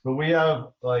 But we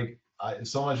have like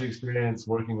so much experience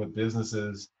working with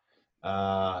businesses,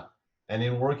 and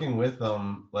in working with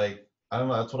them, like I don't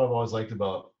know, that's what I've always liked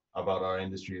about our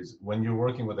industry is when you're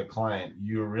working with a client,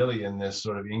 you're really in this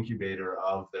sort of incubator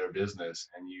of their business,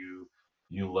 and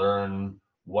you learn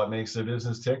what makes their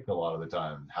business tick a lot of the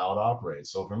time, how it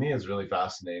operates. So for me, it's really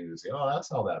fascinating to say, oh, that's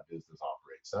how that business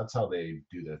operates. That's how they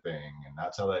do their thing, and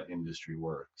that's how that industry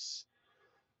works.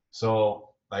 So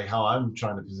like how I'm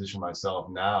trying to position myself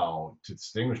now to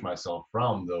distinguish myself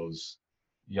from those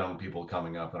young people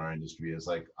coming up in our industry is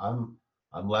like I'm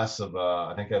less of a,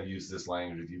 I think I've used this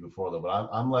language with you before though, but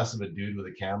I'm less of a dude with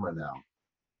a camera now.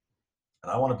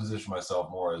 And I want to position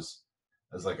myself more as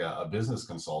like a business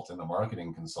consultant, a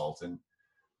marketing consultant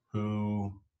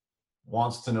who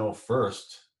wants to know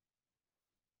first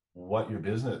how your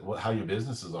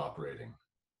business is operating,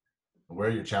 where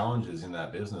your challenges in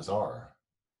that business are.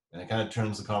 And it kind of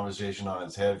turns the conversation on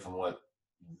its head from what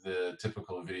the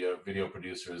typical video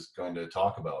producer is going to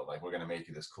talk about. Like, we're going to make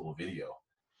you this cool video.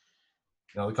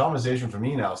 Now, the conversation for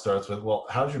me now starts with, well,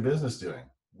 how's your business doing?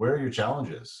 Where are your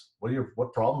challenges?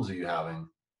 What problems are you having?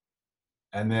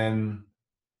 And then,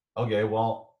 okay,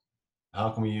 well, how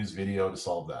can we use video to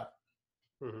solve that?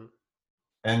 Mm-hmm.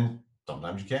 And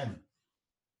sometimes you can,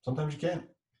 sometimes you can't.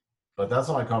 But that's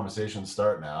how my conversations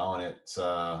start now, and it's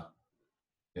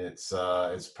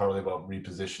probably about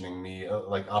repositioning me,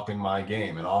 like upping my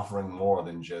game and offering more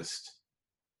than just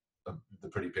the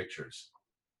pretty pictures.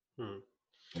 Mm-hmm.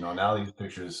 You know, now these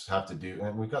pictures have to do,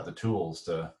 and we've got the tools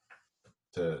to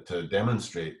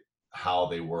demonstrate how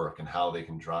they work and how they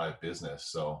can drive business.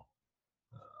 So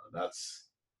that's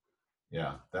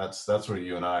that's where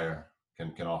you and I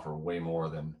can offer way more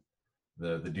than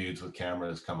the dudes with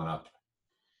cameras coming up.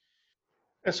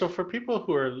 And so for people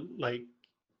who are like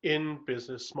in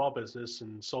business, small business,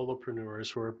 and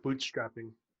solopreneurs who are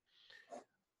bootstrapping,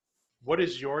 what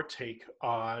is your take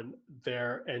on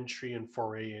their entry and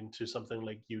foray into something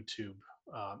like YouTube,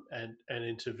 and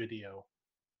into video?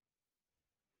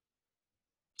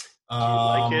 Do you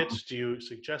like Um, it? Do you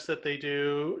suggest that they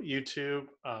do YouTube?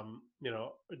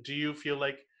 Do you feel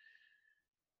like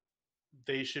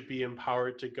they should be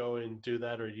empowered to go and do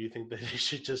that, or do you think that they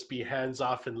should just be hands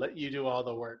off and let you do all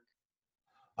the work?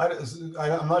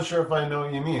 I'm not sure if I know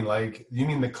what you mean. Like, you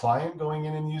mean the client going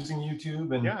in and using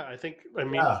YouTube? And Yeah, I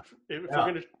mean, yeah, if we're yeah,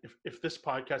 gonna, if this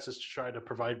podcast is to try to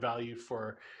provide value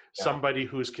for yeah, somebody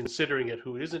who's considering it,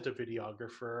 who isn't a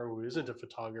videographer, who isn't a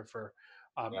photographer,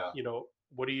 yeah.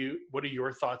 what are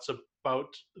your thoughts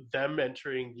about them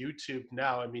entering YouTube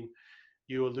now? I mean,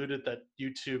 you alluded that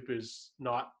YouTube is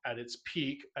not at its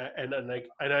peak, and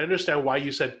I understand why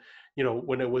you said,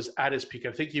 when it was at its peak.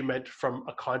 I think you meant from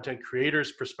a content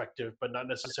creator's perspective, but not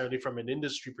necessarily from an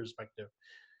industry perspective.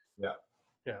 Yeah.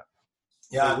 Yeah.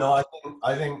 Yeah, So no,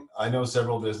 I think I know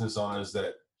several business owners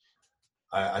that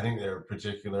I think they're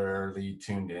particularly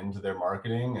tuned into their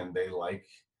marketing, and they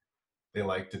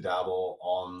like to dabble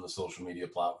on the social media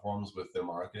platforms with their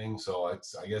marketing. So I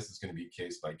guess it's going to be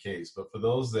case by case. But for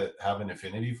those that have an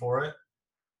affinity for it,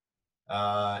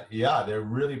 yeah, they're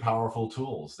really powerful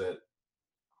tools that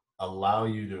allow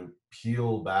you to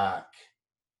peel back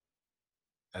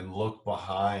and look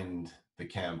behind the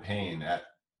campaign at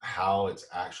how it's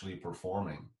actually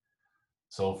performing.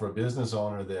 So for a business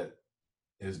owner that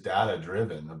is data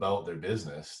driven about their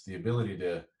business, the ability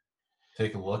to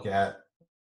take a look at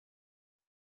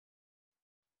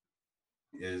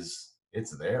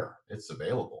it's there, it's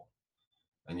available.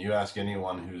 And you ask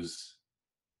anyone who's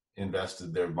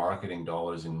invested their marketing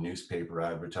dollars in newspaper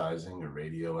advertising or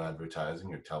radio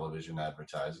advertising or television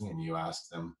advertising, and you ask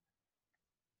them,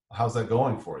 how's that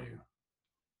going for you?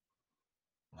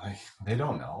 Like, they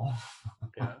don't know.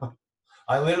 yeah.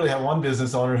 I literally had one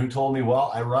business owner who told me,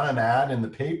 well, I run an ad in the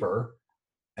paper,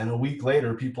 and a week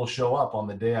later, people show up on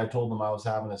the day I told them I was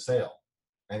having a sale.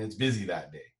 And it's busy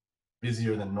that day,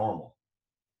 busier than normal.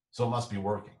 So it must be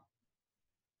working.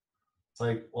 It's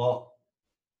like, well,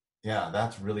 yeah,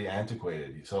 that's really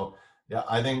antiquated. So yeah,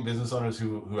 I think business owners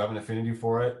who have an affinity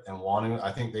for it and want to,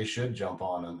 I think they should jump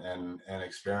on and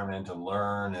experiment and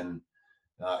learn. And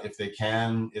if they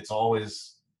can, they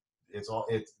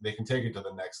can take it to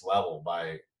the next level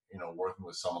by, working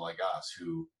with someone like us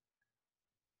who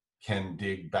can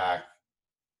dig back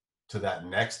to that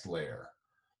next layer,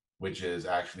 which is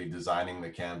actually designing the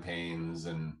campaigns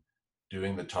and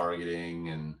doing the targeting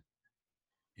and,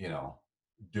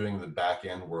 doing the back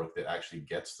end work that actually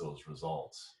gets those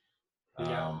results.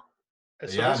 Yeah. Um, And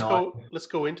so yeah, no, let's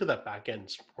go into that back end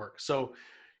work. So,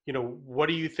 what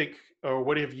do you think, or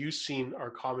what have you seen are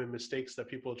common mistakes that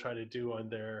people try to do on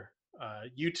their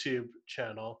YouTube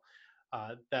channel,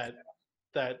 that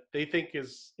they think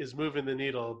is moving the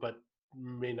needle, but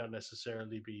may not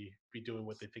necessarily be doing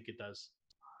what they think it does?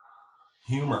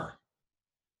 humor.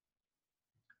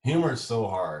 Humor is so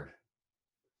hard.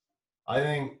 I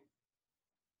think,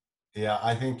 yeah,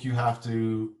 I think you have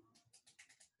to,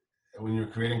 when you're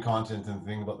creating content and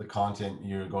think about the content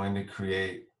you're going to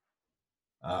create,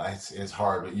 it's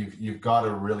hard, but you've got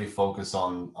to really focus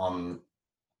on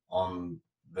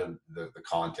the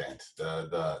content,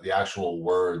 the actual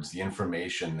words, the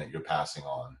information that you're passing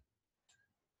on.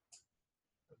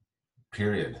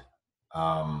 Period.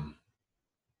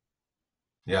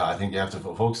 Yeah, I think you have to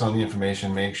focus on the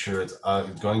information, make sure it's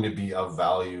going to be of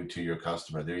value to your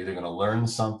customer. They're either going to learn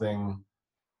something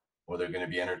or they're going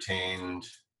to be entertained.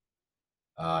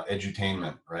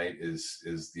 Edutainment, right,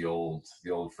 is the old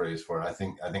phrase for it. I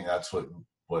think that's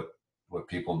what what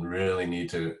people really need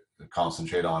to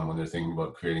concentrate on when they're thinking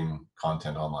about creating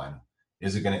content online.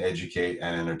 Is it going to educate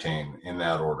and entertain in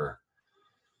that order?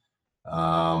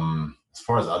 As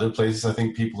far as other places, I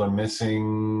think people are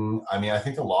missing. I mean, I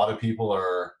think a lot of people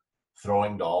are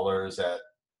throwing dollars at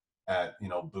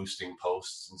boosting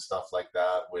posts and stuff like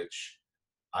that, which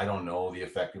I don't know the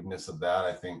effectiveness of that.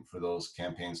 I think for those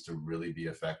campaigns to really be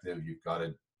effective, you've got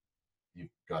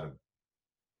to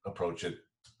approach it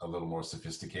a little more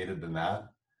sophisticated than that.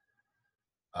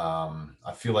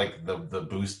 I feel like the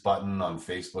boost button on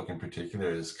Facebook in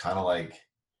particular is kind of like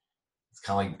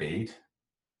bait.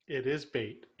 It is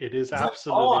bait. It is It's like, oh,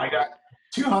 absolutely I bait. got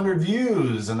 200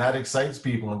 views, and that excites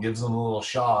people and gives them a little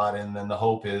shot, and then the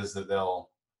hope is that they'll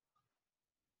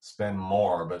spend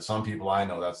more. But some people I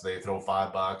know, they throw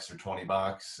 $5 or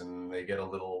 $20 and they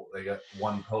get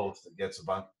one post that gets a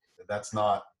bunch. That's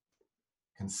not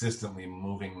consistently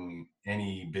moving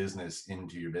any business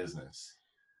into your business.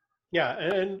 Yeah,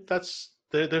 and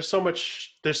there's so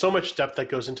much depth that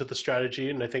goes into the strategy,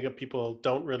 and I think that people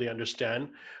don't really understand.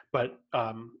 But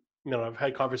I've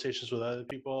had conversations with other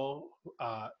people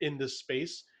in this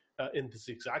space, in this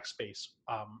exact space,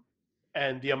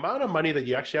 and the amount of money that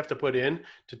you actually have to put in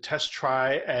to test,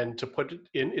 try, and to put it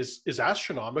in is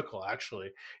astronomical. Actually,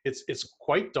 it's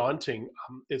quite daunting.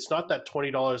 It's not that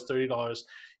 $20, $30.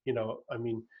 I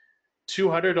mean,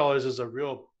 $200 is a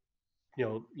real,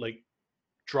 like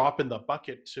drop in the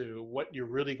bucket to what you're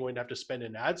really going to have to spend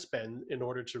in ad spend in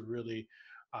order to really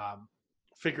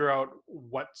figure out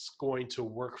what's going to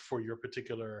work for your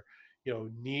particular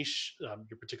niche,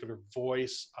 your particular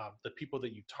voice, the people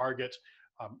that you target,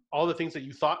 all the things that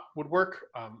you thought would work.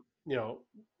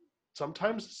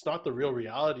 Sometimes it's not the real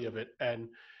reality of it. And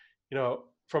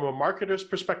from a marketer's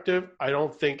perspective, I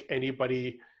don't think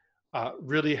anybody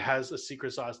really has a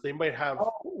secret sauce. They might have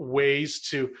ways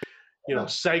to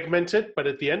segment it, but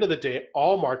at the end of the day,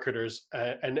 all marketers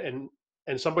and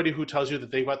somebody who tells you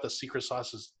that they got the secret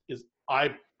sauce is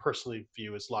I personally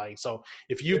view as lying. So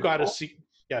if you got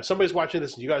if somebody's watching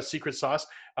this and you got a secret sauce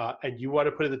and you want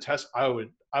to put in the test, I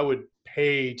would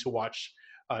pay to watch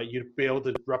you be able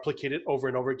to replicate it over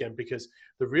and over again, because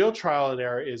the real trial and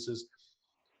error is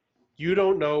you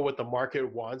don't know what the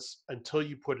market wants until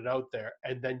you put it out there,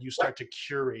 and then you start to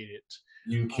curate it.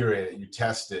 You curate it, you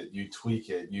test it, you tweak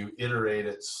it, you iterate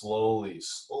it slowly,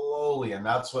 and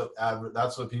that's what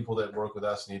people that work with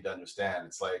us need to understand.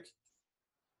 It's like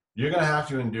you're going to have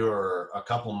to endure a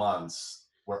couple months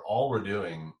where all we're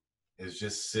doing is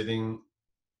just sitting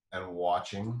and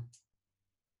watching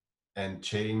and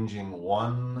changing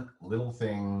one little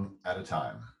thing at a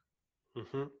time.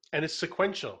 Mm-hmm. And it's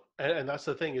sequential, and that's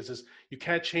the thing is you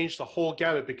can't change the whole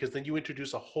gamut, because then you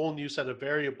introduce a whole new set of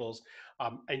variables,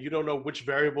 and you don't know which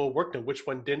variable worked and which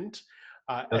one didn't.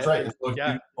 That's right. So if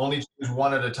you only choose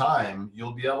one at a time,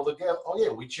 you'll be able to get, oh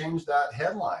yeah, we changed that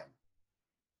headline,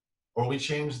 or we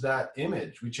changed that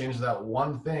image, we changed that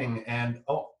one thing, and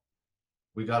oh,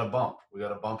 we got a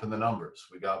bump in the numbers,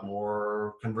 we got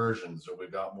more conversions, or we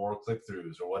got more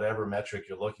click-throughs, or whatever metric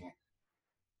you're looking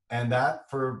at. And that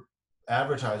for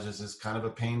advertisers is kind of a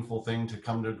painful thing to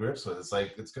come to grips with. It's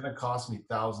like, it's going to cost me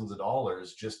thousands of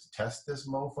dollars just to test this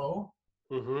mofo.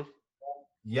 Mm-hmm.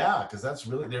 Yeah, because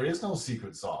there is no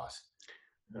secret sauce.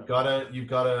 You've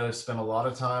got to spend a lot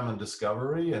of time on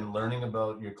discovery and learning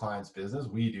about your client's business.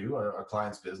 We do our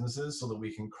clients' businesses, so that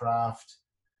we can craft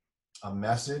a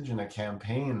message and a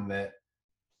campaign that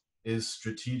is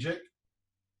strategic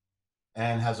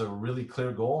and has a really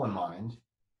clear goal in mind.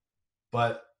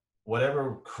 But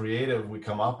whatever creative we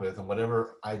come up with and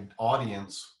whatever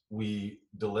audience we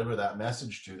deliver that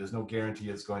message to, there's no guarantee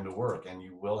it's going to work. And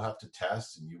you will have to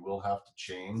test, and you will have to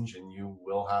change, and you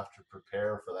will have to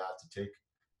prepare for that to take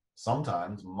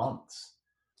sometimes months.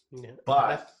 Yeah.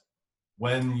 But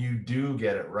when you do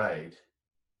get it right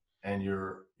and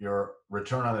your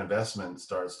return on investment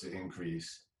starts to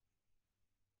increase,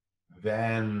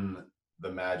 then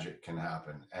the magic can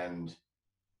happen. And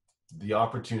the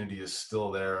opportunity is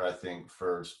still there, I think,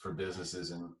 for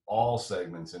businesses in all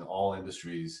segments, in all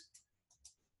industries,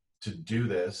 to do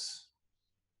this,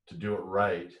 to do it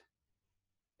right.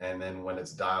 And then when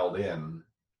it's dialed in,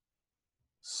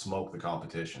 smoke the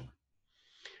competition.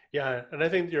 Yeah, and I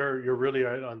think you're really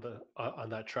right on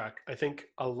that track. I think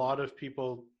a lot of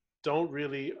people don't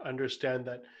really understand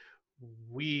that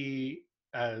we,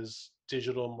 as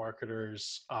digital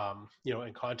marketers,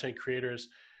 and content creators,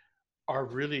 are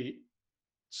really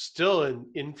still in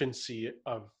infancy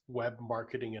of web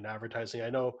marketing and advertising. I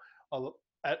know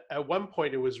at one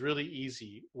point it was really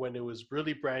easy when it was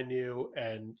really brand new,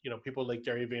 and people like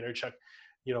Gary Vaynerchuk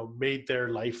made their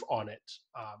life on it,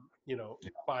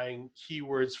 buying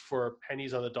keywords for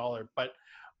pennies on the dollar. But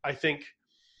I think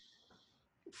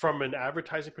from an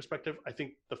advertising perspective, I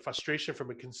think the frustration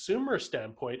from a consumer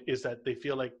standpoint is that they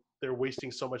feel like they're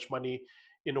wasting so much money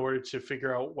in order to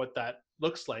figure out what that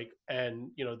looks like. And,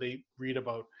 they read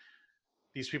about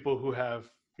these people who have,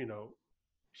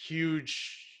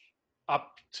 huge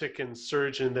uptick and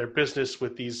surge in their business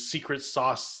with these secret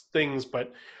sauce things,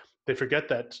 but they forget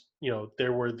that,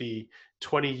 there were the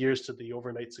 20 years to the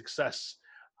overnight success.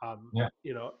 Yeah.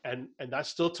 And that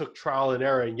still took trial and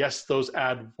error. And yes, those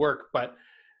ads work, but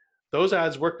those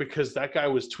ads work because that guy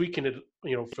was tweaking it,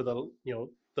 for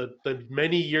the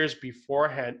many years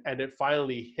beforehand, and it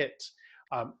finally hit.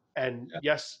 And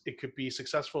yes, it could be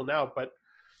successful now, but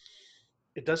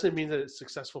it doesn't mean that it's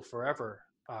successful forever.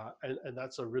 And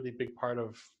that's a really big part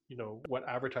of what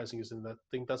advertising is, and I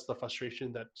think that's the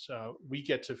frustration that we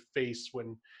get to face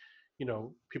when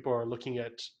people are looking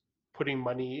at putting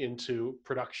money into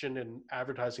production and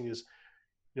advertising. Is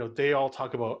they all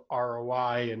talk about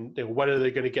ROI and what are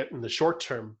they going to get in the short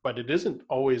term, but it isn't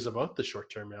always about the short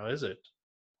term now, is it?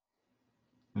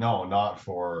 No, not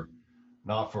for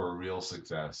a real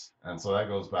success. And so that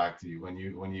goes back to you when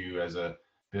you as a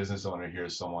business owner hear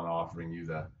someone offering you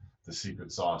the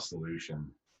secret sauce solution.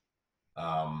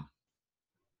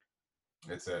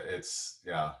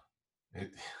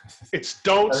 It's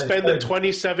don't spend the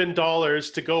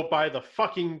 $27 to go buy the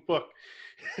fucking book.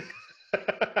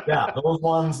 Yeah, those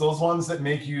ones that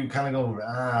make you kind of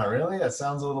go, really? That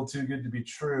sounds a little too good to be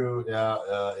true. Yeah,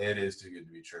 it is too good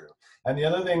to be true. And the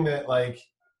other thing that,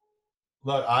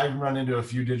 look, I've run into a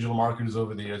few digital marketers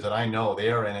over the years that I know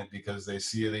they are in it because they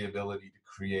see the ability to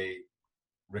create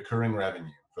recurring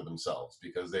revenue for themselves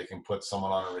because they can put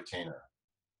someone on a retainer.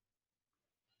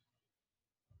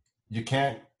 You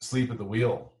can't sleep at the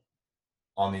wheel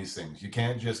on these things. You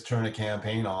can't just turn a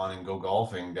campaign on and go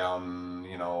golfing down,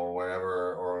 or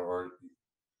wherever, or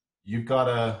you've got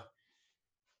to,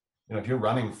 if you're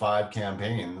running 5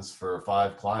 campaigns for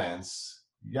 5 clients,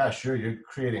 yeah, sure, you're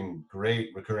creating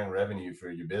great recurring revenue for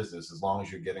your business as long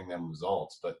as you're getting them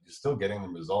results, but you're still getting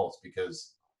them results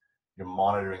because you're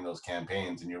monitoring those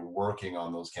campaigns and you're working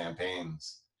on those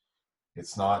campaigns.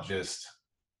 It's not just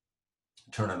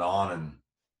turn it on and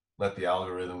let the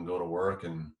algorithm go to work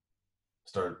and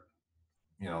start,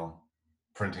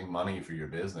 printing money for your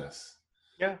business.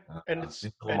 Yeah, and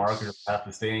digital marketers have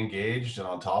to stay engaged and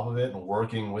on top of it and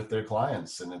working with their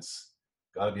clients, and it's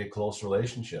got to be a close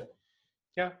relationship.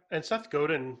 Yeah, and Seth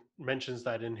Godin mentions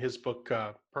that in his book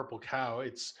Purple Cow.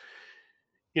 It's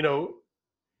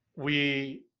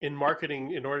we in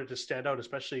marketing, in order to stand out,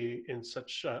 especially in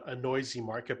such a noisy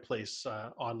marketplace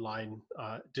online,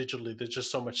 digitally, there's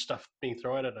just so much stuff being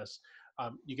thrown at us.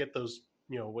 You get those,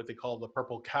 what they call the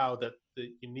purple cow, that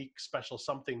the unique special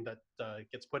something that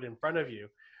gets put in front of you.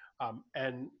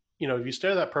 And if you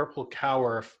stare at that purple cow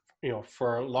or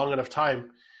for a long enough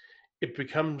time, it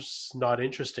becomes not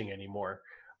interesting anymore.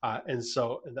 And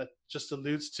that just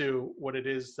alludes to what it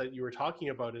is that you were talking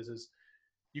about is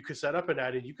you could set up an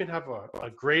ad and you can have a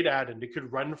great ad and it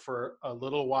could run for a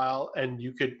little while and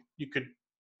you could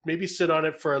maybe sit on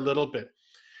it for a little bit,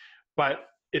 but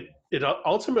it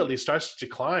ultimately starts to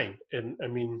decline. And I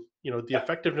mean, the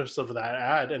effectiveness of that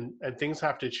ad and things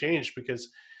have to change because,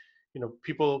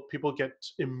 people get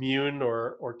immune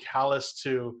or callous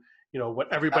to,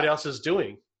 what everybody else is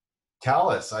doing.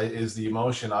 Callous is the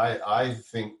emotion. I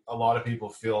think a lot of people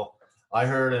feel. I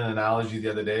heard an analogy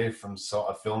the other day from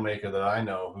a filmmaker that I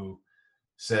know who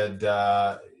said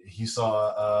he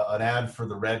saw an ad for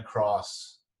the Red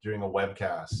Cross during a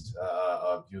webcast.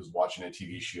 He was watching a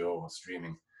TV show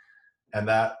streaming, and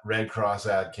that Red Cross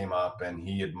ad came up, and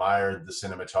he admired the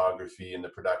cinematography and the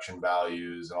production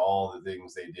values and all the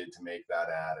things they did to make that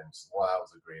ad, and said, "Wow, that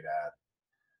was a great ad."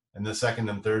 And the second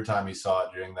and third time he saw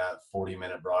it during that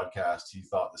 40-minute broadcast, he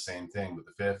thought the same thing. But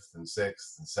the 5th and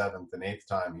 6th and 7th and 8th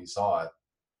time he saw it,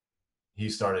 he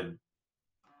started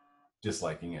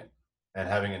disliking it and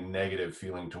having a negative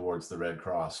feeling towards the Red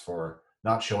Cross for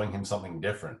not showing him something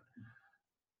different.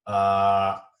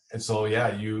 And so,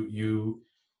 yeah, you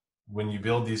when you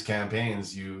build these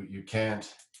campaigns, you can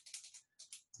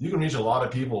reach a lot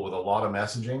of people with a lot of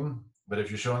messaging, but if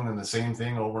you're showing them the same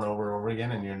thing over and over and over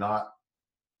again, and you're not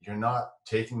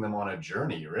taking them on a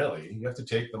journey, really. You have to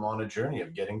take them on a journey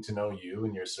of getting to know you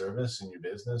and your service and your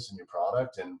business and your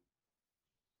product. And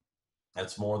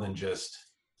that's more than just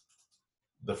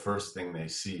the first thing they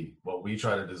see. What we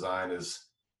try to design is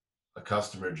a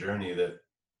customer journey that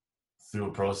through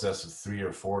a process of 3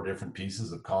 or 4 different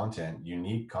pieces of content,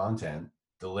 unique content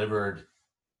delivered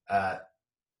at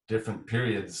different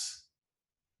periods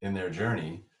in their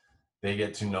journey, they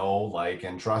get to know, like,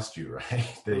 and trust you,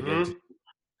 right? Mm-hmm.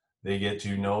 They get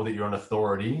to know that you're an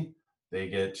authority. They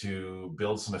get to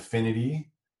build some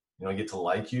affinity, get to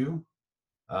like you.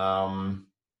 Um,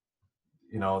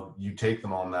 you take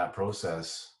them on that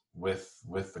process with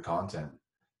the content.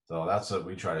 So that's what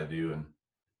we try to do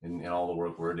in all the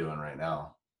work we're doing right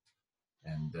now.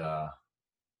 And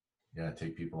yeah,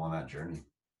 take people on that journey.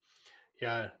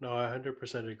 Yeah, no, I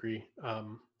 100% agree.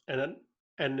 And then,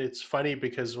 and it's funny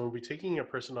because when we're taking a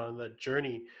person on that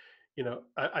journey, you know,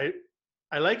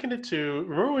 I liken it to,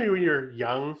 remember when you're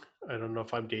young? I don't know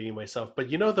if I'm dating myself, but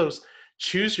you know those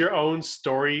choose your own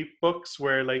story books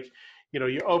where, like,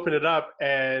 you open it up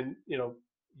and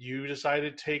you decide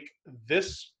to take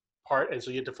this part, and so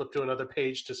you have to flip to another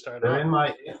page to start They're off. in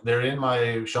my they're in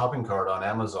my shopping cart on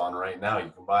Amazon right now.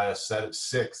 You can buy a set of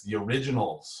 6, the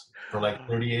originals, for like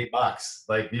 $38.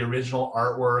 Like the original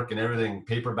artwork and everything,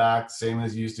 paperback, same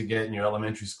as you used to get in your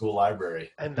elementary school library.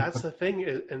 And that's the thing,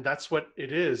 and that's what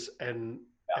it is. And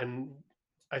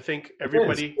I think It is.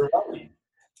 everybody, You're right.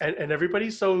 and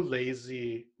everybody's so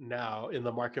lazy now in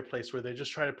the marketplace where they're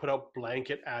just trying to put out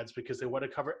blanket ads because they want to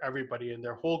cover everybody, and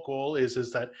their whole goal is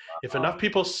that if enough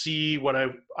people see what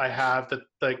I have, that,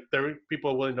 like, there are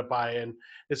people willing to buy. And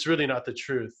it's really not the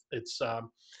truth. It's You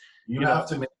you know have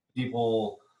to make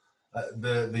people.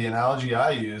 The analogy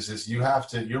I use is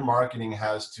your marketing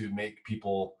has to make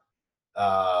people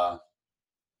uh,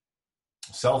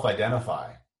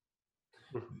 self-identify.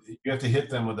 You have to hit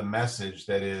them with a message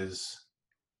that is,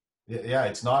 yeah,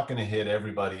 it's not going to hit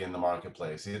everybody in the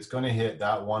marketplace. It's going to hit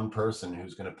that one person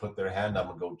who's going to put their hand up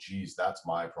and go, geez, that's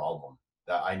my problem.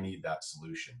 That I need that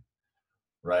solution,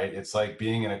 right? It's like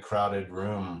being in a crowded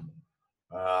room,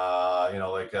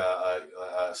 like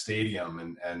a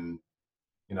stadium, and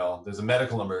there's a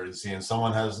medical emergency and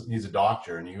someone needs a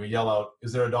doctor, and you yell out,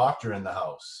 is there a doctor in the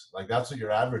house? Like, that's what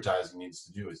your advertising needs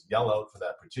to do, is yell out for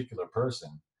that particular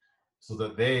person, so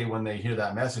that when they hear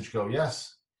that message, go,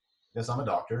 yes, I'm a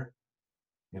doctor.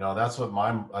 That's what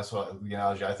the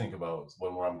analogy I think about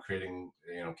when I'm creating,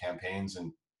 campaigns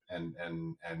and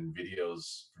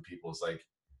videos for people. Is like,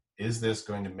 is this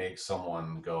going to make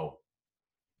someone go,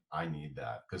 I need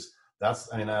that? Because that's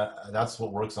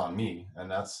what works on me. And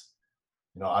that's,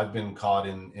 I've been caught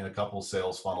in a couple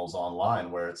sales funnels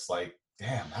online where it's like,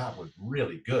 damn, that was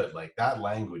really good. Like, that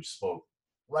language spoke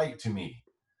right to me.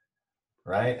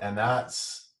 Right. And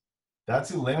that's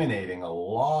eliminating a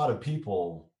lot of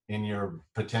people in your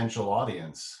potential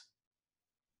audience,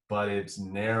 but it's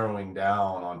narrowing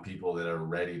down on people that are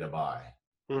ready to buy.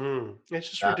 it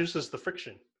just That reduces the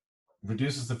friction.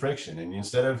 reduces the friction. And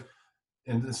instead of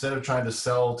trying to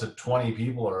sell to 20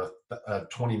 people or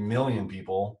 20 million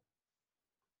people,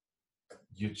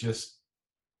 you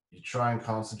try and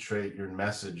concentrate your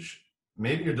message.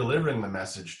 Maybe you're delivering the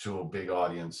message to a big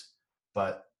audience,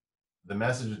 but the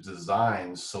message is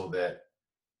designed so that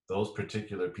those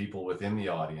particular people within the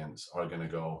audience are going to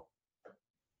go,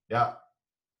 yeah,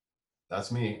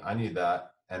 that's me, I need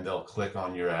that. And they'll click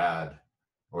on your ad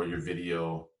or your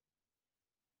video,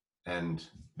 and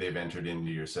they've entered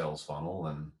into your sales funnel,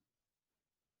 and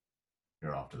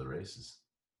you're off to the races.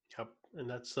 Yep, and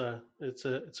that's it's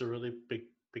a really big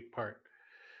part.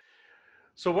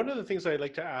 So one of the things I'd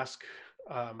like to ask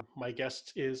my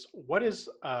guests is, what is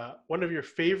one of your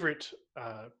favorite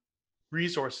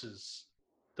resources,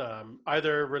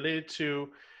 either related to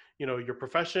your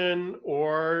profession,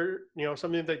 or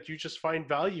something that you just find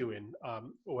value in,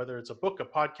 whether it's a book, a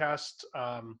podcast,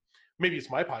 maybe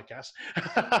it's my podcast.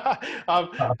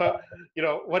 But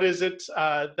what is it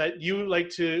that you like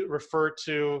to refer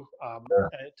to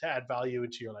add value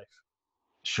into your life?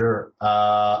 Sure.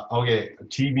 Okay.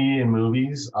 TV and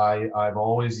movies. I've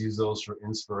always used those for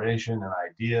inspiration and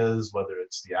ideas, whether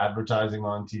it's the advertising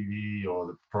on TV or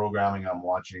the programming I'm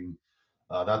watching.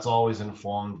 That's always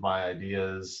informed my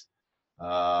ideas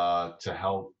to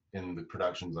help in the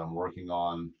productions I'm working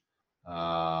on.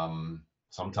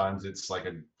 Sometimes it's like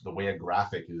the way a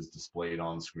graphic is displayed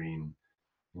on screen.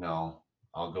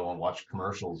 I'll go and watch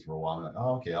commercials for a while. I'm like,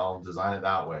 oh, okay, I'll design it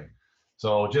that way.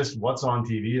 So just what's on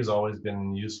TV has always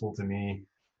been useful to me.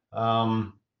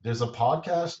 There's a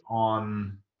podcast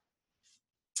on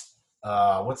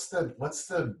what's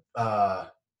the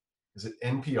is it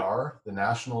NPR, the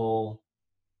national?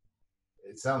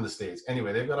 It's down in the States.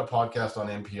 Anyway, they've got a podcast on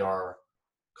NPR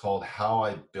called How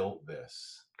I Built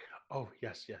This. Oh,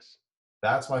 yes, yes.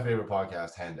 That's my favorite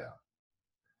podcast, hand down,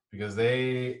 because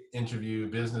they interview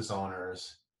business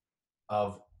owners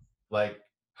of, like,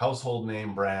 household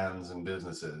name brands and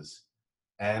businesses,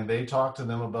 and they talk to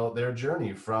them about their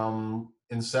journey from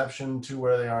inception to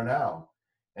where they are now.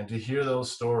 And to hear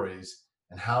those stories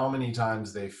and how many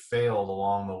times they failed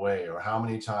along the way, or how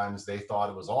many times they thought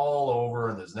it was all over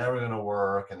and there's never going to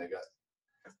work, and they got,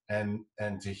 and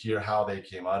to hear how they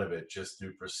came out of it just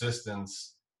through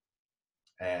persistence,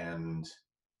 and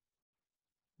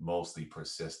mostly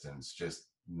persistence, just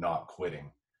not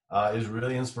quitting, is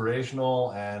really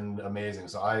inspirational and amazing.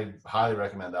 So I highly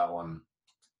recommend that one.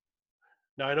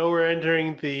 Now I know we're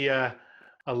entering the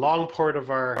a long part of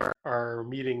our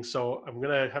meeting, so I'm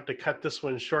gonna have to cut this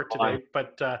one short Fine. today.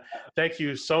 But thank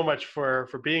you so much for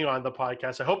being on the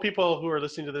podcast. I hope people who are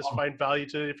listening to this find value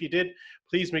to it. If you did,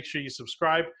 please make sure you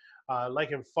subscribe, like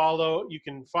and follow. You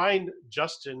can find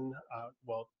Justin,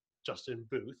 Justin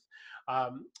Booth,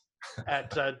 um, at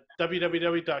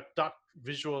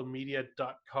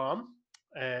www.visualmedia.com.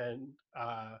 And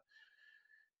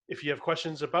if you have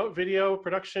questions about video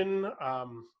production,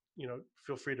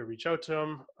 feel free to reach out to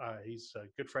him. He's a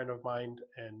good friend of mine,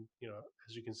 and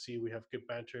as you can see, we have good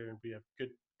banter and we have good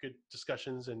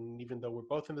discussions. And even though we're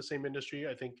both in the same industry,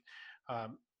 I think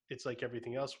it's like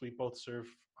everything else. We both serve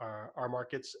our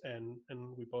markets, and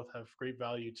we both have great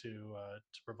value to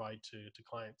provide to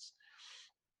clients.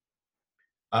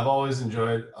 I've always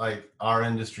enjoyed like our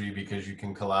industry because you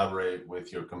can collaborate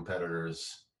with your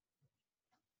competitors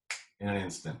in an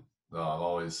instant. So I've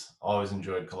always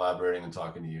enjoyed collaborating and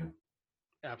talking to you.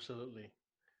 Absolutely.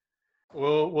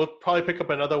 We'll probably pick up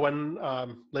another one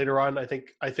later on. I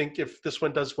think if this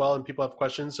one does well and people have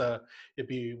questions, it'd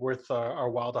be worth our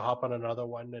while to hop on another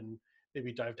one and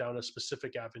maybe dive down a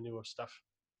specific avenue of stuff.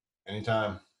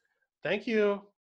 Anytime. Thank you.